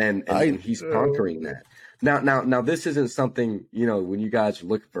 And he's conquering that. Now, this isn't something, when you guys are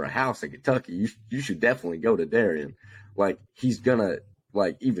looking for a house in Kentucky, you should definitely go to Darian. Like, he's gonna,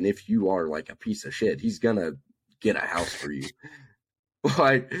 even if you are, a piece of shit, he's gonna get a house for you.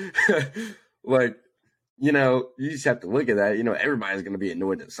 You just have to look at that. Everybody's gonna be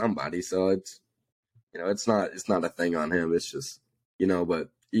annoyed at somebody, so it's not a thing on him. It's just, but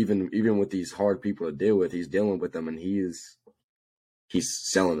even with these hard people to deal with, he's dealing with them, and he's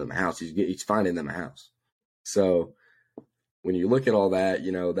selling them a house. He's finding them a house. So when you look at all that,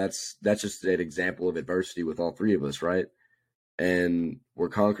 that's just an example of adversity with all three of us, right? And we're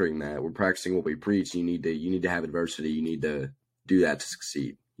conquering that. We're practicing what we preach. You need to have adversity. You need to do that to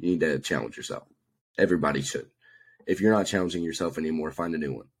succeed. You need to challenge yourself. Everybody should. If you're not challenging yourself anymore, find a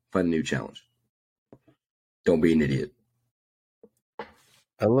new one. Find a new challenge. Don't be an idiot.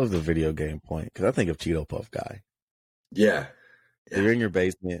 I love the video game point because I think of Cheeto Puff Guy. Yeah. You're in your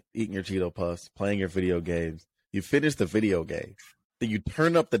basement, eating your Cheeto Puffs, playing your video games. You finish the video game. Then you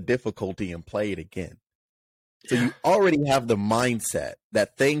turn up the difficulty and play it again. So you already have the mindset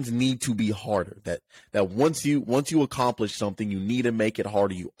that things need to be harder. That once you accomplish something, you need to make it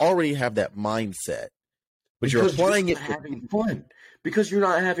harder. You already have that mindset. But you're applying it having fun. Because you're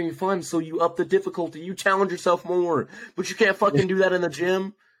not having fun, so you up the difficulty. You challenge yourself more. But you can't fucking do that in the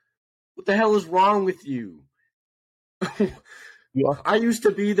gym. What the hell is wrong with you? I used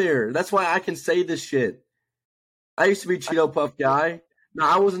to be there. That's why I can say this shit. I used to be Cheeto Puff Guy. Now,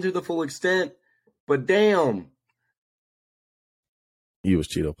 I wasn't to the full extent, but damn. You was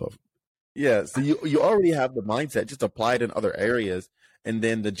Cheeto Puff. Yeah, so you already have the mindset. Just apply it in other areas. And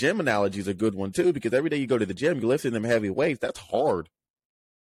then the gym analogy is a good one, too, because every day you go to the gym, you're lifting them heavy weights. That's hard.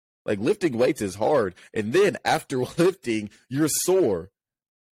 Like, lifting weights is hard. And then after lifting, you're sore.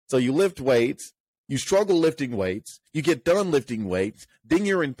 So you lift weights. You struggle lifting weights. You get done lifting weights. Then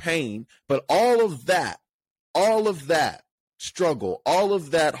you're in pain. But all of that struggle, all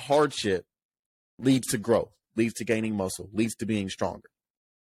of that hardship leads to growth, leads to gaining muscle, leads to being stronger.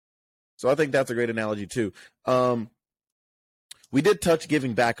 So I think that's a great analogy, too. We did touch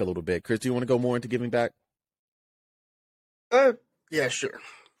giving back a little bit. Chris, do you want to go more into giving back? Yeah, sure.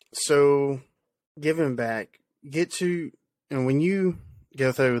 So giving back, when you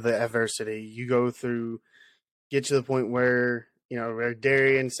go through the adversity, you get to the point where, where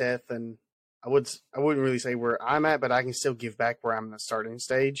Darian, Seth, and I wouldn't really say where I'm at, but I can still give back where I'm in the starting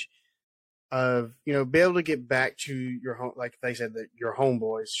stage of, be able to get back to your home, like they said, that your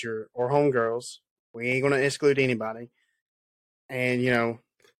homeboys, or homegirls. We ain't going to exclude anybody. And,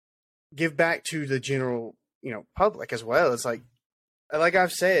 give back to the general, public as well. It's like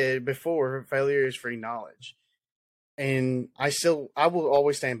I've said before, failure is free knowledge. And I will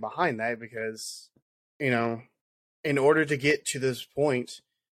always stand behind that because, in order to get to this point,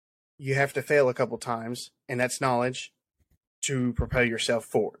 you have to fail a couple times, and that's knowledge to propel yourself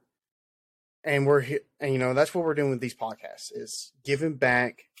forward. And we're here, and, that's what we're doing with these podcasts is giving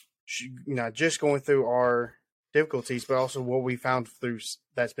back, not just going through our difficulties, but also what we found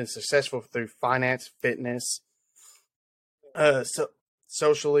that's been successful through finance, fitness,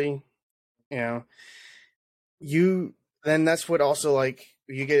 socially, then that's what also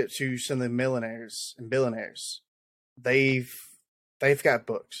you get to some of the millionaires and billionaires. They've got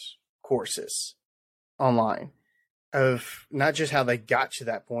books, courses online of not just how they got to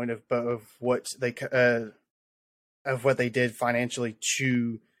that point but of what they did financially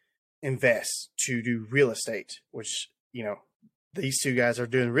to invest, to do real estate, which, these two guys are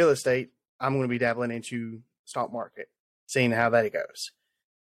doing real estate. I'm going to be dabbling into stock market, seeing how that goes.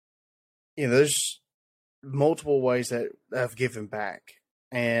 There's multiple ways that I've given back.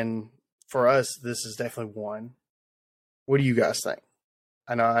 And for us, this is definitely one. What do you guys think?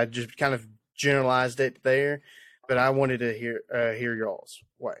 I know I just kind of generalized it there, but I wanted to hear y'all's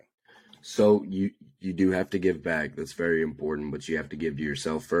way. So you do have to give back. That's very important, but you have to give to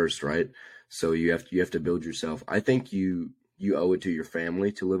yourself first, right? So you have to build yourself. I think you owe it to your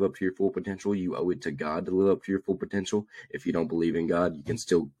family to live up to your full potential. You owe it to God to live up to your full potential. If you don't believe in God, you can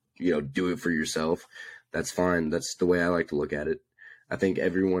still, do it for yourself. That's fine. That's the way I like to look at it. I think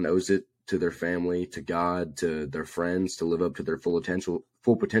everyone owes it to their family, to God, to their friends to live up to their full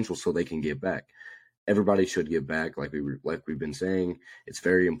potential so they can give back. Everybody should give back, like we've been saying. It's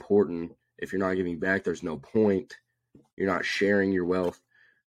very important. If you're not giving back, there's no point. You're not sharing your wealth.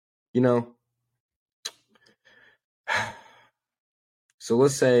 So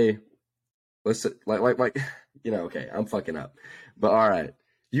let's say like okay, I'm fucking up. But all right.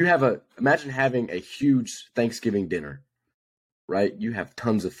 Imagine having a huge Thanksgiving dinner, right? You have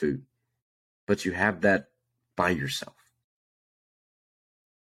tons of food, but you have that by yourself.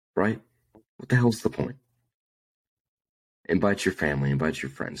 Right? What the hell's the point? Invite your family, invite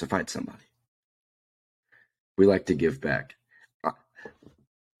your friends, invite somebody. We like to give back.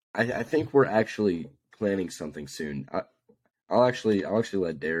 I think we're actually planning something soon. I'll actually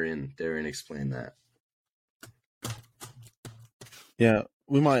let Darian explain that. Yeah,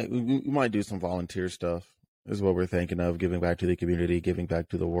 we might do some volunteer stuff. Is what we're thinking of, giving back to the community, giving back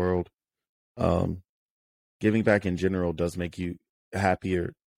to the world. Giving back in general does make you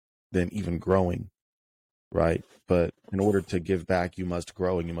happier than even growing, right? But in order to give back, you must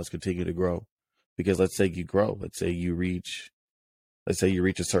grow, and you must continue to grow. Because let's say you grow, let's say you reach a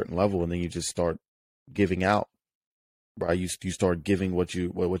certain level, and then you just start giving out, right? You start giving what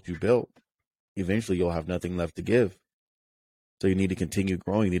you built. Eventually, you'll have nothing left to give. So you need to continue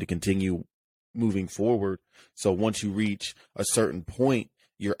growing. You need to continue moving forward. So once you reach a certain point,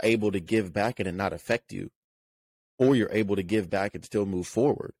 you're able to give back and it not affect you, or you're able to give back and still move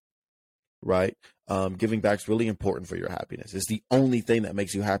forward, right? Giving back is really important for your happiness. It's the only thing that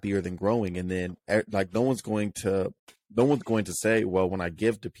makes you happier than growing. And then like no one's going to say, well, when I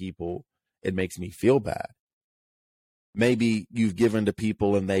give to people, it makes me feel bad. Maybe you've given to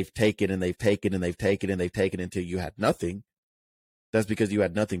people and they've taken and they've taken and they've taken and they've taken until you had nothing. That's because you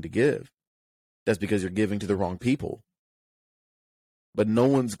had nothing to give. That's because you're giving to the wrong people. But no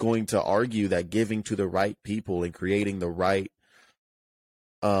one's going to argue that giving to the right people and creating the right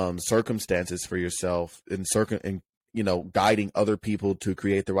circumstances for yourself and guiding other people to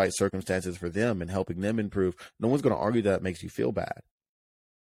create the right circumstances for them and helping them improve. No one's going to argue that it makes you feel bad.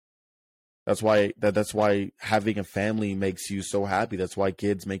 That's why having a family makes you so happy. That's why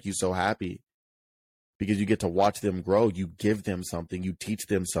kids make you so happy, because you get to watch them grow. You give them something, you teach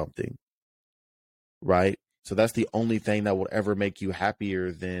them something, right? So that's the only thing that will ever make you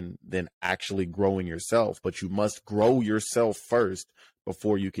happier than actually growing yourself. But you must grow yourself first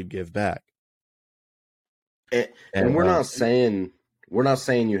before you can give back. And we're not saying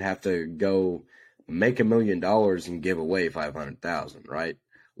you have to go make $1 million and give away 500,000, right?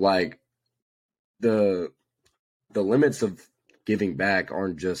 Like the limits of giving back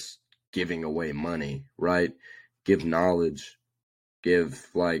aren't just giving away money, right? Give knowledge, give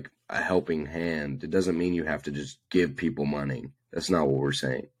like a helping hand. It doesn't mean you have to just give people money. That's not what we're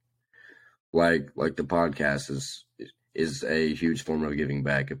saying. Like the podcast is a huge form of giving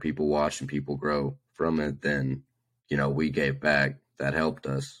back. If people watch and people grow from it, then we gave back. That helped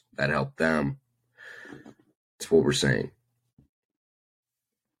us. That helped them. That's what we're saying.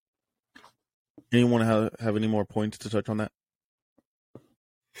 Anyone have any more points to touch on that?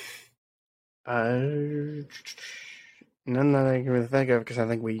 None that I can really think of, because I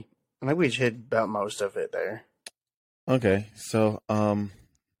think we just hit about most of it there. Okay, so I'll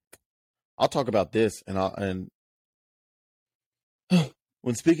talk about this, and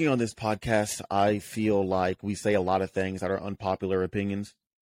when speaking on this podcast, I feel like we say a lot of things that are unpopular opinions.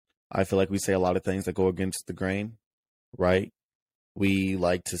 I feel like we say a lot of things that go against the grain, right? We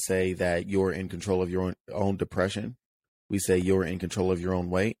like to say that you're in control of your own depression. We say you're in control of your own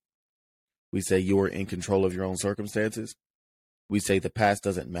weight. We say you're in control of your own circumstances. We say the past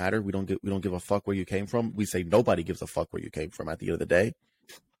doesn't matter. We don't give a fuck where you came from. We say nobody gives a fuck where you came from at the end of the day.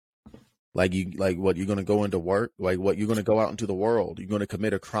 Like what you're going to go into work, like what you're going to go out into the world. You're going to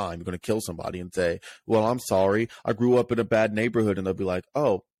commit a crime. You're going to kill somebody and say, well, I'm sorry. I grew up in a bad neighborhood. And they'll be like,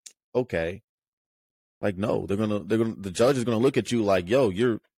 oh, okay. Like, no, the judge is going to look at you like, yo,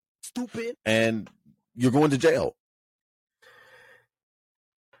 you're stupid and you're going to jail.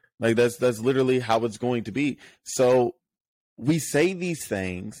 Like that's literally how it's going to be. So we say these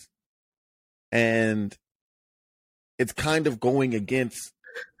things and it's kind of going against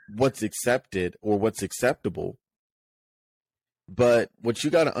what's accepted or what's acceptable. But what you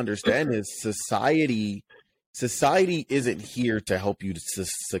got to understand is society isn't here to help you to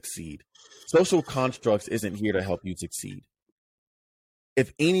succeed. Social constructs isn't here to help you succeed.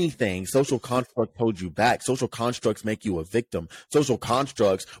 If anything, social constructs hold you back. Social constructs make you a victim. Social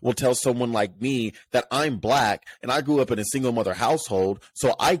constructs will tell someone like me that I'm black and I grew up in a single mother household,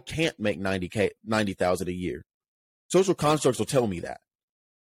 so I can't make $90,000 a year. Social constructs will tell me that.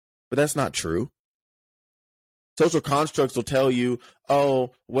 But that's not true. Social constructs will tell you,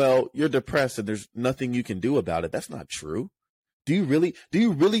 oh, well, you're depressed and there's nothing you can do about it. That's not true. Do you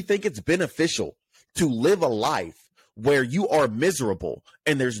really think it's beneficial to live a life where you are miserable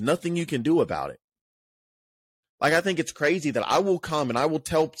and there's nothing you can do about it? Like, I think it's crazy that I will come and I will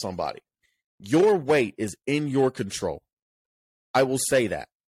tell somebody, your weight is in your control. I will say that.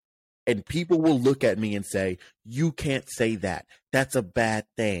 And people will look at me and say, you can't say that. That's a bad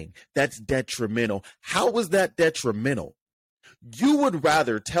thing. That's detrimental. How is that detrimental? You would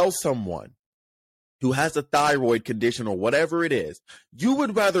rather tell someone who has a thyroid condition or whatever it is, you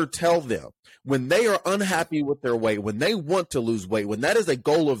would rather tell them when they are unhappy with their weight, when they want to lose weight, when that is a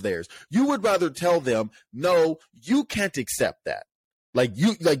goal of theirs, you would rather tell them, no, you can't accept that. Like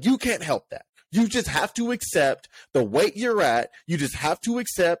you can't help that. You just have to accept the weight you're at. You just have to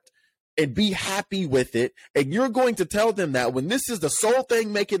accept and be happy with it. And you're going to tell them that when this is the sole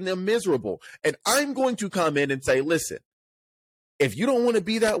thing making them miserable. And I'm going to come in and say, listen, if you don't want to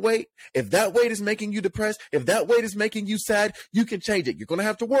be that weight, if that weight is making you depressed, if that weight is making you sad, you can change it. You're going to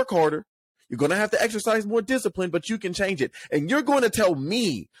have to work harder. You're going to have to exercise more discipline, but you can change it. And you're going to tell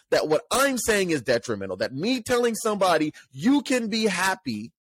me that what I'm saying is detrimental, that me telling somebody you can be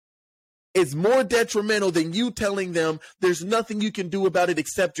happy is more detrimental than you telling them there's nothing you can do about it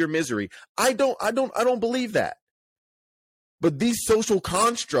except your misery. I don't believe that. But these social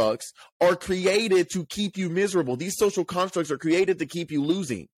constructs are created to keep you miserable. These social constructs are created to keep you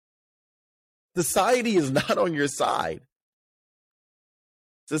losing. Society is not on your side.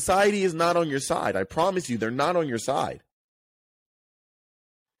 Society is not on your side. I promise you, they're not on your side.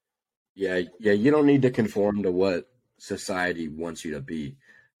 Yeah, you don't need to conform to what society wants you to be.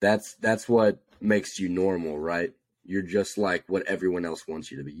 That's what makes you normal, right? You're just like what everyone else wants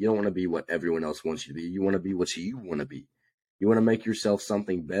you to be. You don't want to be what everyone else wants you to be. You want to be what you want to be. You want to make yourself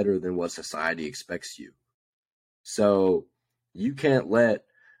something better than what society expects you. So you can't let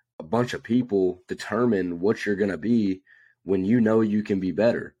a bunch of people determine what you're going to be when you know you can be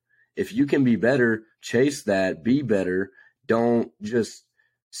better. If you can be better, chase that, be better. Don't just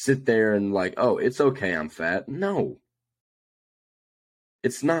sit there and like, oh, it's okay, I'm fat. No.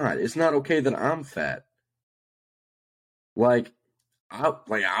 It's not. It's not okay that I'm fat. Like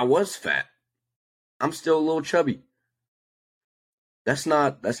I was fat. I'm still a little chubby. That's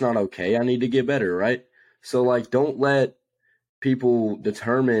not okay. I need to get better, right? So like, don't let people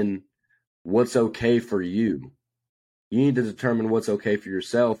determine what's okay for you. You need to determine what's okay for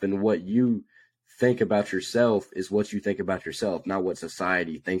yourself, and what you think about yourself is what you think about yourself, not what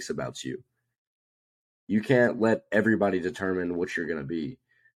society thinks about you. You can't let everybody determine what you're going to be.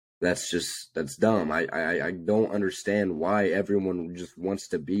 That's dumb. I don't understand why everyone just wants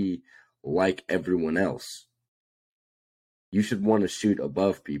to be like everyone else. You should want to shoot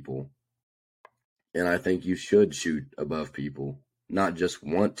above people. And I think you should shoot above people. Not just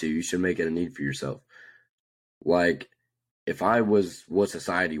want to. You should make it a need for yourself. Like, if I was what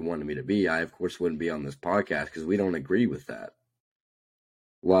society wanted me to be, I, of course, wouldn't be on this podcast because we don't agree with that.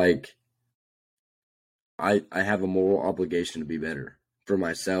 Like, I have a moral obligation to be better for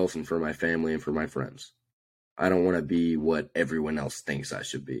myself and for my family and for my friends. I don't want to be what everyone else thinks I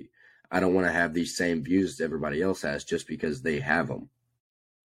should be. I don't want to have these same views as everybody else has just because they have them.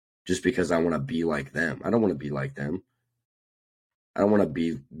 Just because I want to be like them. I don't want to be like them. I don't want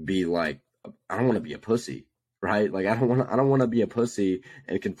to be like, I don't want to be a pussy, right? Like, I don't want to be a pussy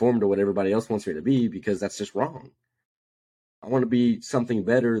and conform to what everybody else wants me to be, because that's just wrong. I want to be something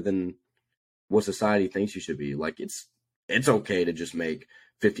better than what society thinks you should be. Like, it's okay to just make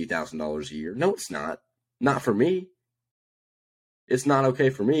 $50,000 a year. No, it's not. Not for me. It's not okay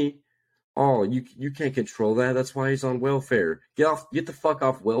for me. Oh, you can't control that. That's why he's on welfare. Get the fuck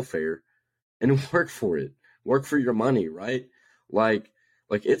off welfare and work for it. Work for your money, right? Like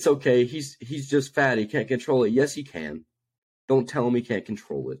it's okay. He's just fat. He can't control it. Yes, he can. Don't tell him he can't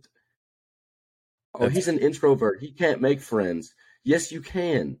control it. Oh, he's an introvert. He can't make friends. Yes, you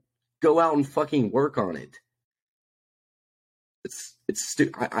can. Go out and fucking work on it.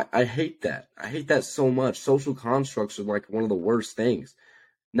 I hate that. I hate that so much. Social constructs are like one of the worst things.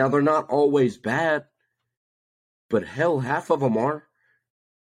 Now, they're not always bad, but hell, half of them are.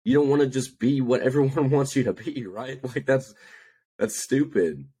 You don't want to just be what everyone wants you to be, right? Like, that's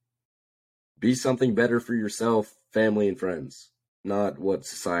stupid. Be something better for yourself, family, and friends, not what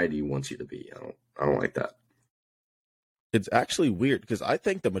society wants you to be. I don't like that. It's actually weird because I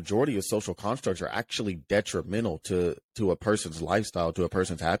think the majority of social constructs are actually detrimental to a person's lifestyle, to a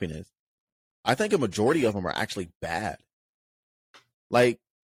person's happiness. I think a majority of them are actually bad. Like,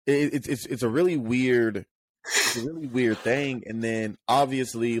 it's a really weird thing. And then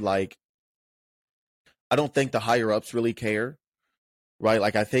obviously, like, I don't think the higher ups really care, right?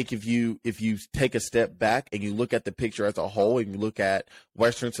 Like, I think if you take a step back and you look at the picture as a whole, and you look at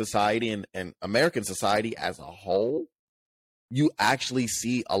Western society and American society as a whole, you actually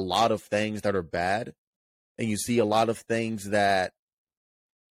see a lot of things that are bad, and you see a lot of things that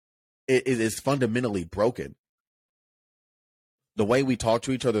it is fundamentally broken. The way we talk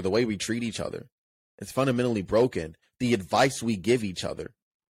to each other, the way we treat each other, it's fundamentally broken. The advice we give each other.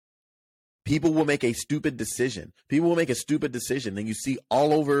 People will make a stupid decision. People will make a stupid decision. Then you see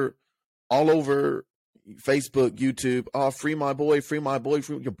all over Facebook, YouTube, oh, free my boy.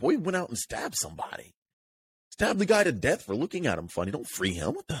 Your boy went out and stabbed somebody. Stabbed the guy to death for looking at him funny. Don't free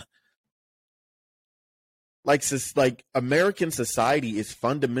him. What the? Like American society is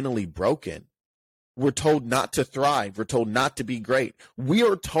fundamentally broken. We're told not to thrive. We're told not to be great. We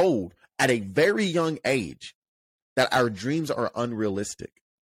are told at a very young age that our dreams are unrealistic.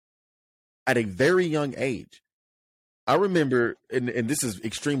 At a very young age. I remember, and this is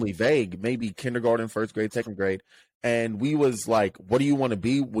extremely vague, maybe kindergarten, first grade, second grade, and we was like, what do you want to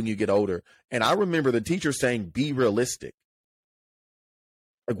be when you get older? And I remember the teacher saying, be realistic.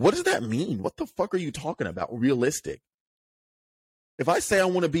 Like, what does that mean? What the fuck are you talking about? Realistic. If I say I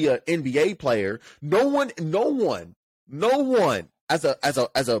want to be an NBA player, no one as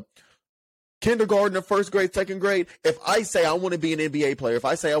a kindergarten, first grade, second grade, if I say I want to be an NBA player, if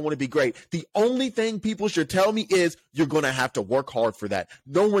I say I want to be great, the only thing people should tell me is you're going to have to work hard for that.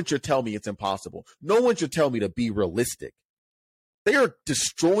 No one should tell me it's impossible. No one should tell me to be realistic. They are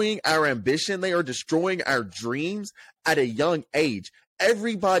destroying our ambition. They are destroying our dreams at a young age.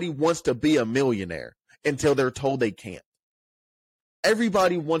 Everybody wants to be a millionaire until they're told they can't.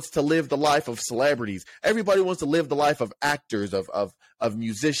 Everybody wants to live the life of celebrities. Everybody wants to live the life of actors, of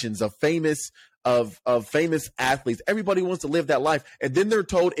musicians, of famous athletes. Everybody wants to live that life. And then they're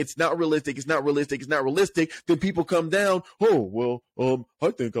told it's not realistic, it's not realistic, it's not realistic. Then people come down, oh, well,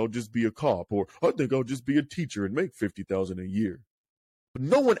 I think I'll just be a cop, or I think I'll just be a teacher and make $50,000 a year. But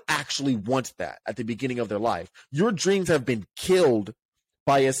no one actually wants that at the beginning of their life. Your dreams have been killed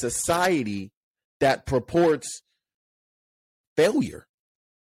by a society that purports failure.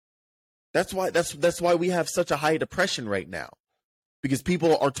 That's why we have such a high depression right now, because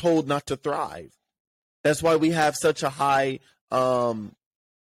people are told not to thrive. That's why we have such a high unalive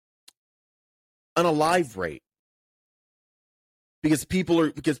rate, because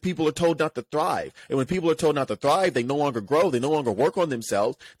people are told not to thrive. And when people are told not to thrive, they no longer grow, they no longer work on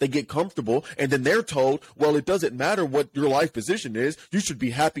themselves, they get comfortable, and then they're told, well, it doesn't matter what your life position is, you should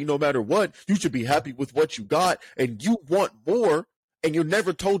be happy no matter what, you should be happy with what you got, and you want more, and you're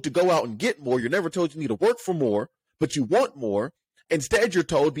never told to go out and get more, you're never told you need to work for more, but you want more. Instead, you're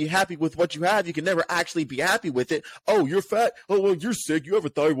told, be happy with what you have. You can never actually be happy with it. Oh, you're fat. Oh, well, you're sick. You have a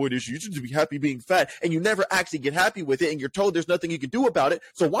thyroid issue. You should be happy being fat. And you never actually get happy with it. And you're told there's nothing you can do about it.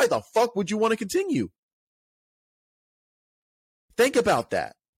 So why the fuck would you want to continue? Think about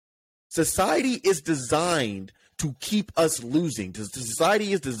that. Society is designed to keep us losing.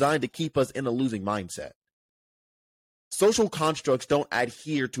 Society is designed to keep us in a losing mindset. Social constructs don't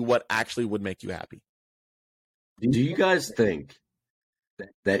adhere to what actually would make you happy. Do you guys think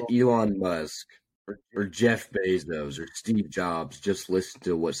that Elon Musk or Jeff Bezos or Steve Jobs just listened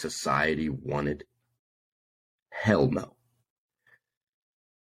to what society wanted? Hell no.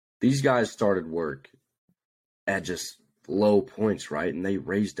 These guys started work at just low points, right? And they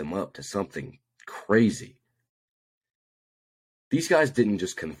raised them up to something crazy. These guys didn't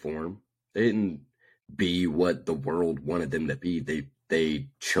just conform. They didn't be what the world wanted them to be. They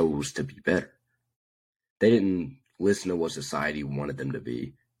chose to be better. They didn't listen to what society wanted them to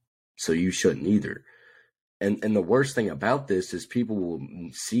be, so you shouldn't either. And the worst thing about this is people will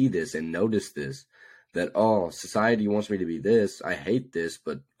see this and notice this, that, oh, society wants me to be this, I hate this,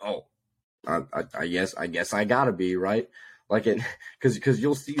 but I guess I gotta be, right? Like it, because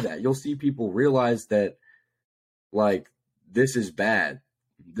you'll see that. You'll see people realize that, like, this is bad.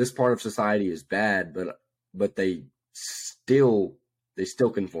 This part of society is bad, but they still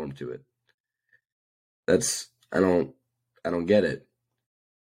conform to it. I don't get it.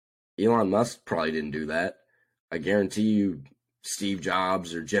 Elon Musk probably didn't do that. I guarantee you Steve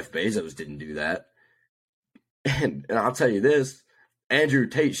Jobs or Jeff Bezos didn't do that. And I'll tell you this, Andrew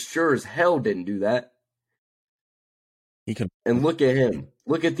Tate sure as hell didn't do that. And look at him.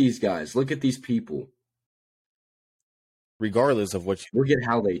 Look at these guys. Look at these people. Regardless of what look at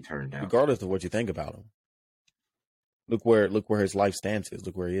how they turned out. Regardless of what you think about him. Look where his life stance is.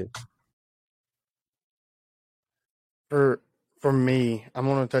 Look where he is. For me, I'm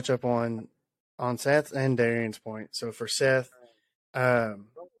going to touch up on Seth and Darian's point. So for Seth,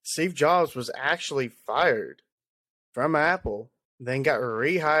 Steve Jobs was actually fired from Apple, then got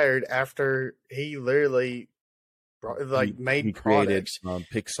rehired after he literally made created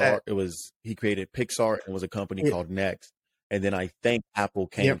Pixar. He created Pixar and was a company called Next, and then I think Apple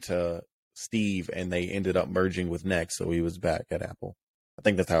came to Steve, and they ended up merging with Next, so he was back at Apple. I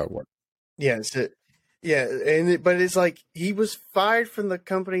think that's how it worked. Yeah, but it's like he was fired from the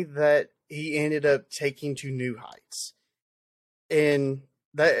company that he ended up taking to new heights, and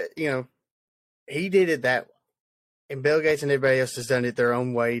that he did it that way. And Bill Gates and everybody else has done it their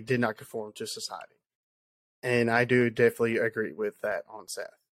own way, did not conform to society. And I do definitely agree with that on Seth.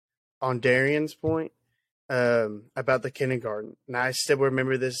 On Darian's point about the kindergarten, and I still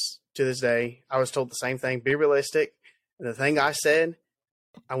remember this to this day. I was told the same thing: be realistic. And the thing I said,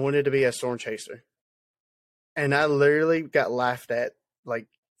 I wanted to be a storm chaser. And I literally got laughed at like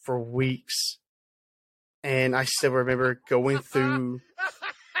for weeks. And I still remember going through.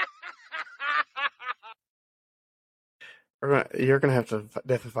 You're gonna have to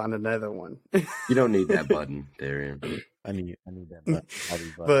definitely find another one. You don't need that button, Darian. I need that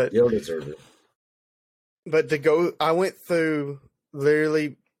button. But You'll deserve it. But I went through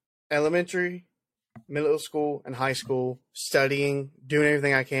literally elementary, middle school, and high school, studying, doing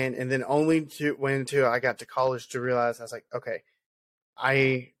everything I can, and then only until I got to college to realize I was like, okay,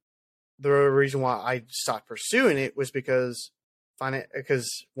 the reason why I stopped pursuing it was because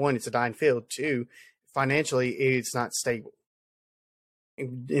one, it's a dying field. Two, financially, it's not stable,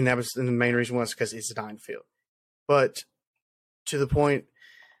 and the main reason was because it's a dying field. But to the point,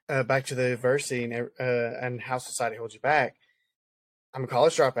 back to the adversity and how society holds you back. I'm a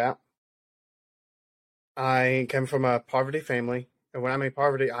college dropout. I come from a poverty family, and when I mean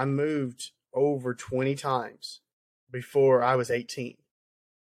poverty, I moved over 20 times before I was 18.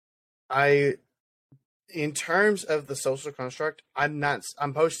 In terms of the social construct, I'm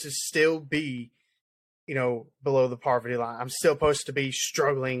supposed to still be, below the poverty line. I'm still supposed to be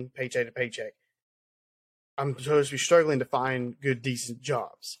struggling paycheck to paycheck. I'm supposed to be struggling to find good, decent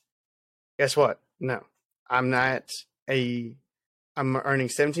jobs. Guess what? No, I'm not. I'm earning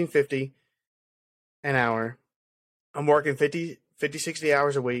 $17.50 an hour. I'm working 50, 60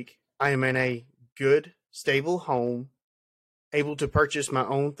 hours a week. I am in a good, stable home, able to purchase my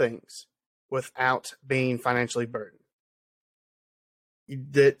own things without being financially burdened.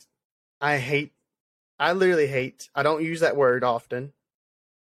 I literally hate, I don't use that word often.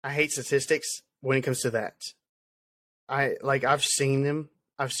 I hate statistics when it comes to that. I've seen them.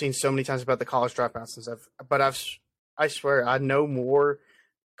 I've seen so many times about the college dropouts and stuff, but I swear I know more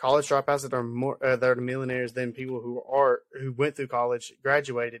college dropouts that are millionaires than people who went through college,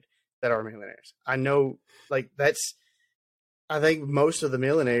 graduated, that are millionaires. I know, I think most of the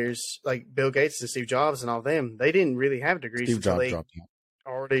millionaires, like Bill Gates and Steve Jobs and all them, they didn't really have degrees. Steve Jobs dropped out.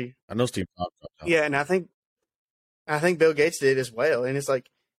 Already. I know Steve Jobs dropped out. Yeah, and I think Bill Gates did as well. And it's like,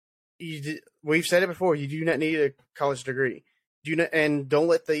 we've said it before, you do not need a college degree. And don't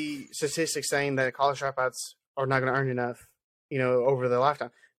let the statistics saying that college dropouts are not going to earn enough, over their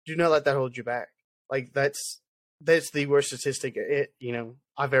lifetime. Do not let that hold you back. Like that's the worst statistic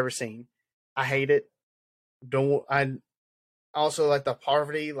I've ever seen. I hate it. I also like the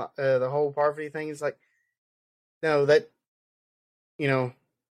poverty, the whole poverty thing is like, no, that,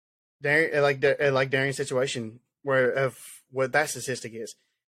 Darian's situation where of what that statistic is.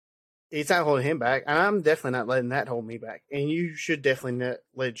 It's not holding him back, and I'm definitely not letting that hold me back. And you should definitely not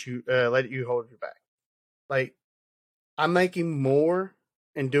let you hold you back. Like, I'm making more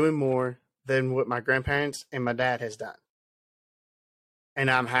and doing more than what my grandparents and my dad has done, and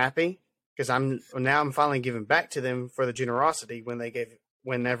I'm happy because I'm finally giving back to them for the generosity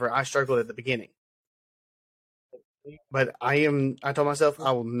whenever I struggled at the beginning. But I told myself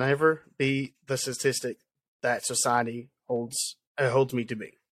I will never be the statistic that society holds me to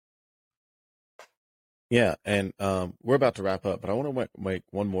be. Yeah, and we're about to wrap up, but I want to make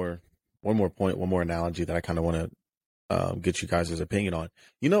one more point, one more analogy that I kind of want to get you guys' opinion on.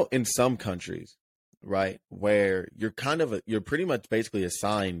 In some countries, right, where you're you're pretty much basically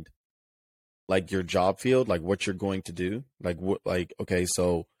assigned like your job field, like what you're going to do, okay,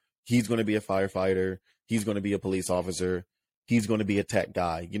 so he's going to be a firefighter, he's going to be a police officer, he's going to be a tech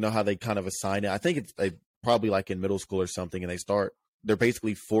guy. You know how they kind of assign it? I think it's probably like in middle school or something, and they're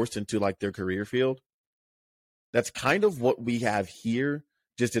basically forced into like their career field. That's kind of what we have here,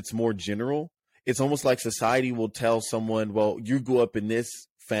 just it's more general. It's almost like society will tell someone, well, you grew up in this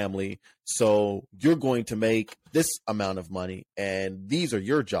family, so you're going to make this amount of money, and these are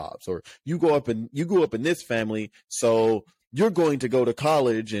your jobs. Or you grew up in this family, so you're going to go to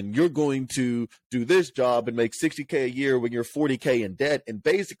college, and you're going to do this job and make $60K a year when you're $40K in debt, and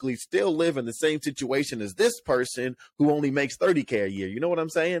basically still live in the same situation as this person who only makes $30K a year. You know what I'm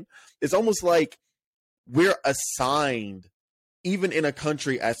saying? It's almost like we're assigned even in a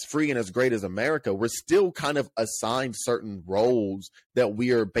country as free and as great as America, we're still kind of assigned certain roles that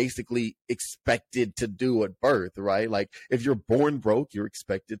we are basically expected to do at birth, right? Like if you're born broke, you're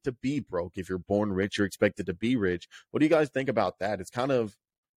expected to be broke. If you're born rich, you're expected to be rich. What do you guys think about that? It's kind of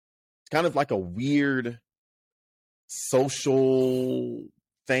like a weird social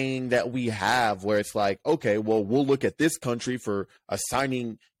thing that we have where it's like, okay, well, we'll look at this country for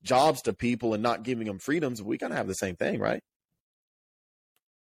assigning jobs to people and not giving them freedoms. We kind of have the same thing, right?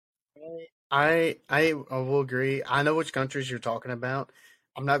 I will agree. I know which countries you're talking about.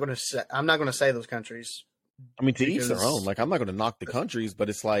 I'm not going to say those countries. I mean, to each their own. Like, I'm not going to knock the countries, but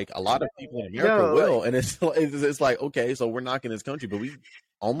it's like a lot of people in America will, and it's like, okay, so we're knocking this country, but we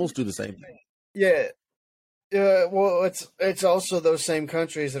almost do the same thing. Yeah. Well, it's also those same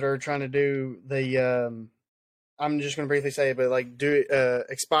countries that are trying to do the. I'm just going to briefly say it, but like do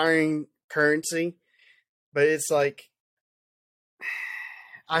expiring currency, but it's like.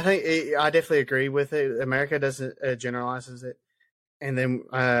 I think I definitely agree with it. America doesn't generalizes it, and then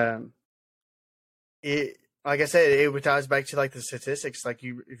it, like I said, it ties back to like the statistics. Like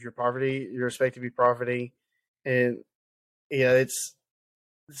if you're poverty, you're expected to be poverty, and it's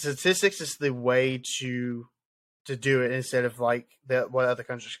statistics is the way to do it instead of like what other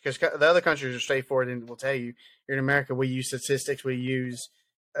countries, because the other countries are straightforward and will tell you. Here in America, we use statistics, we use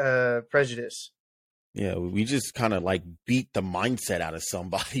prejudice. Yeah, we just kind of like beat the mindset out of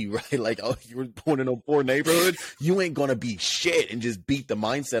somebody, right? Like, oh, you were born in a poor neighborhood, you ain't gonna be shit, and just beat the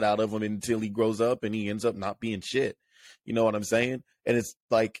mindset out of him until he grows up and he ends up not being shit. You know what I'm saying? And it's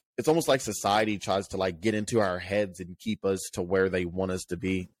like, it's almost like society tries to like get into our heads and keep us to where they want us to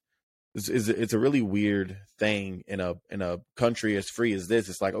be. It's a really weird thing in a country as free as this.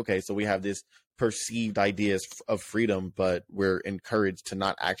 It's like, okay, so we have this perceived ideas of freedom, but we're encouraged to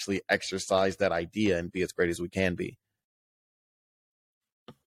not actually exercise that idea and be as great as we can be.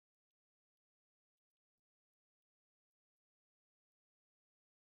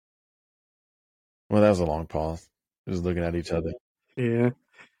 Well, that was a long pause. Just looking at each other. Yeah.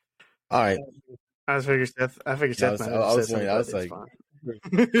 All right. I figured Seth. I was like,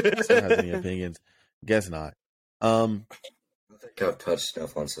 Seth has any opinions? Guess not. I think I've touched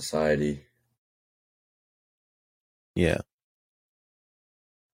enough on society. Yeah.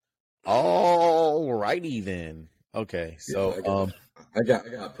 All righty then. Okay, so I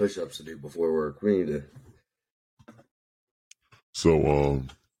got push-ups to do before work. We need to. So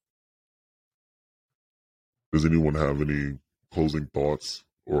does anyone have any closing thoughts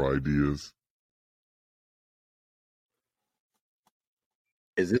or ideas?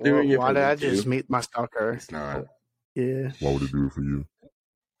 Is it doing it? Why did I just meet my stalker? It's not. Yeah. Why would it do it for you?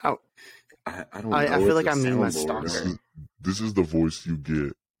 Oh, I don't know. I feel like I meet my stalker. This is the voice you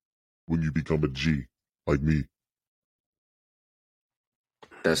get when you become a G, like me.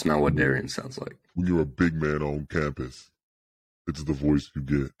 That's not what Darian sounds like. When you're a big man on campus, it's the voice you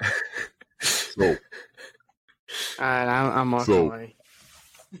get. So, all right, I'm on my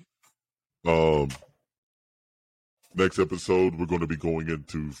way. Next episode, we're going to be going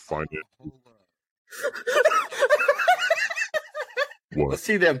into finance. What? Let's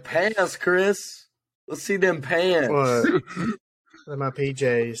see them pants, Chris. Let's see them pants. What? They're my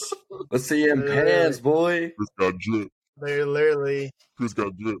PJs. Let's see them pants, boy. Chris got drip. They're literally. Chris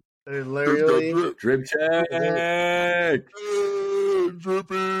got drip. They're literally. Chris got drip check. Hey,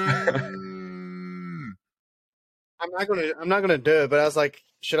 dripping. I'm not gonna do it, but I was like,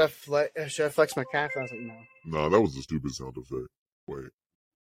 should I flex my calf? I was like, no. Nah, that was a stupid sound effect. Wait.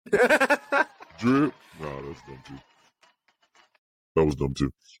 Drip? Nah, that's dumb too. That was dumb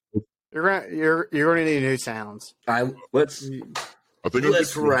too. You're gonna need new sounds. Let's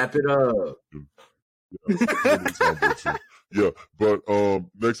wrap it up. Yeah, but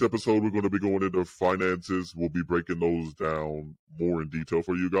next episode we're going to be going into finances. We'll be breaking those down more in detail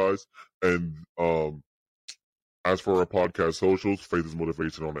for you guys. And as for our podcast socials, Faith is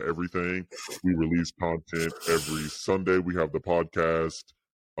Motivation on everything. We release content every Sunday. We have the podcast.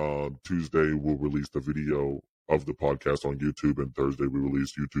 Tuesday we'll release the video of the podcast on YouTube, and Thursday we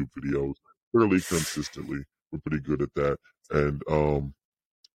release YouTube videos fairly consistently. We're pretty good at that. And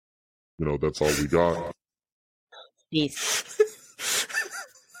that's all we got. Peace.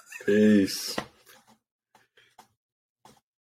 Peace.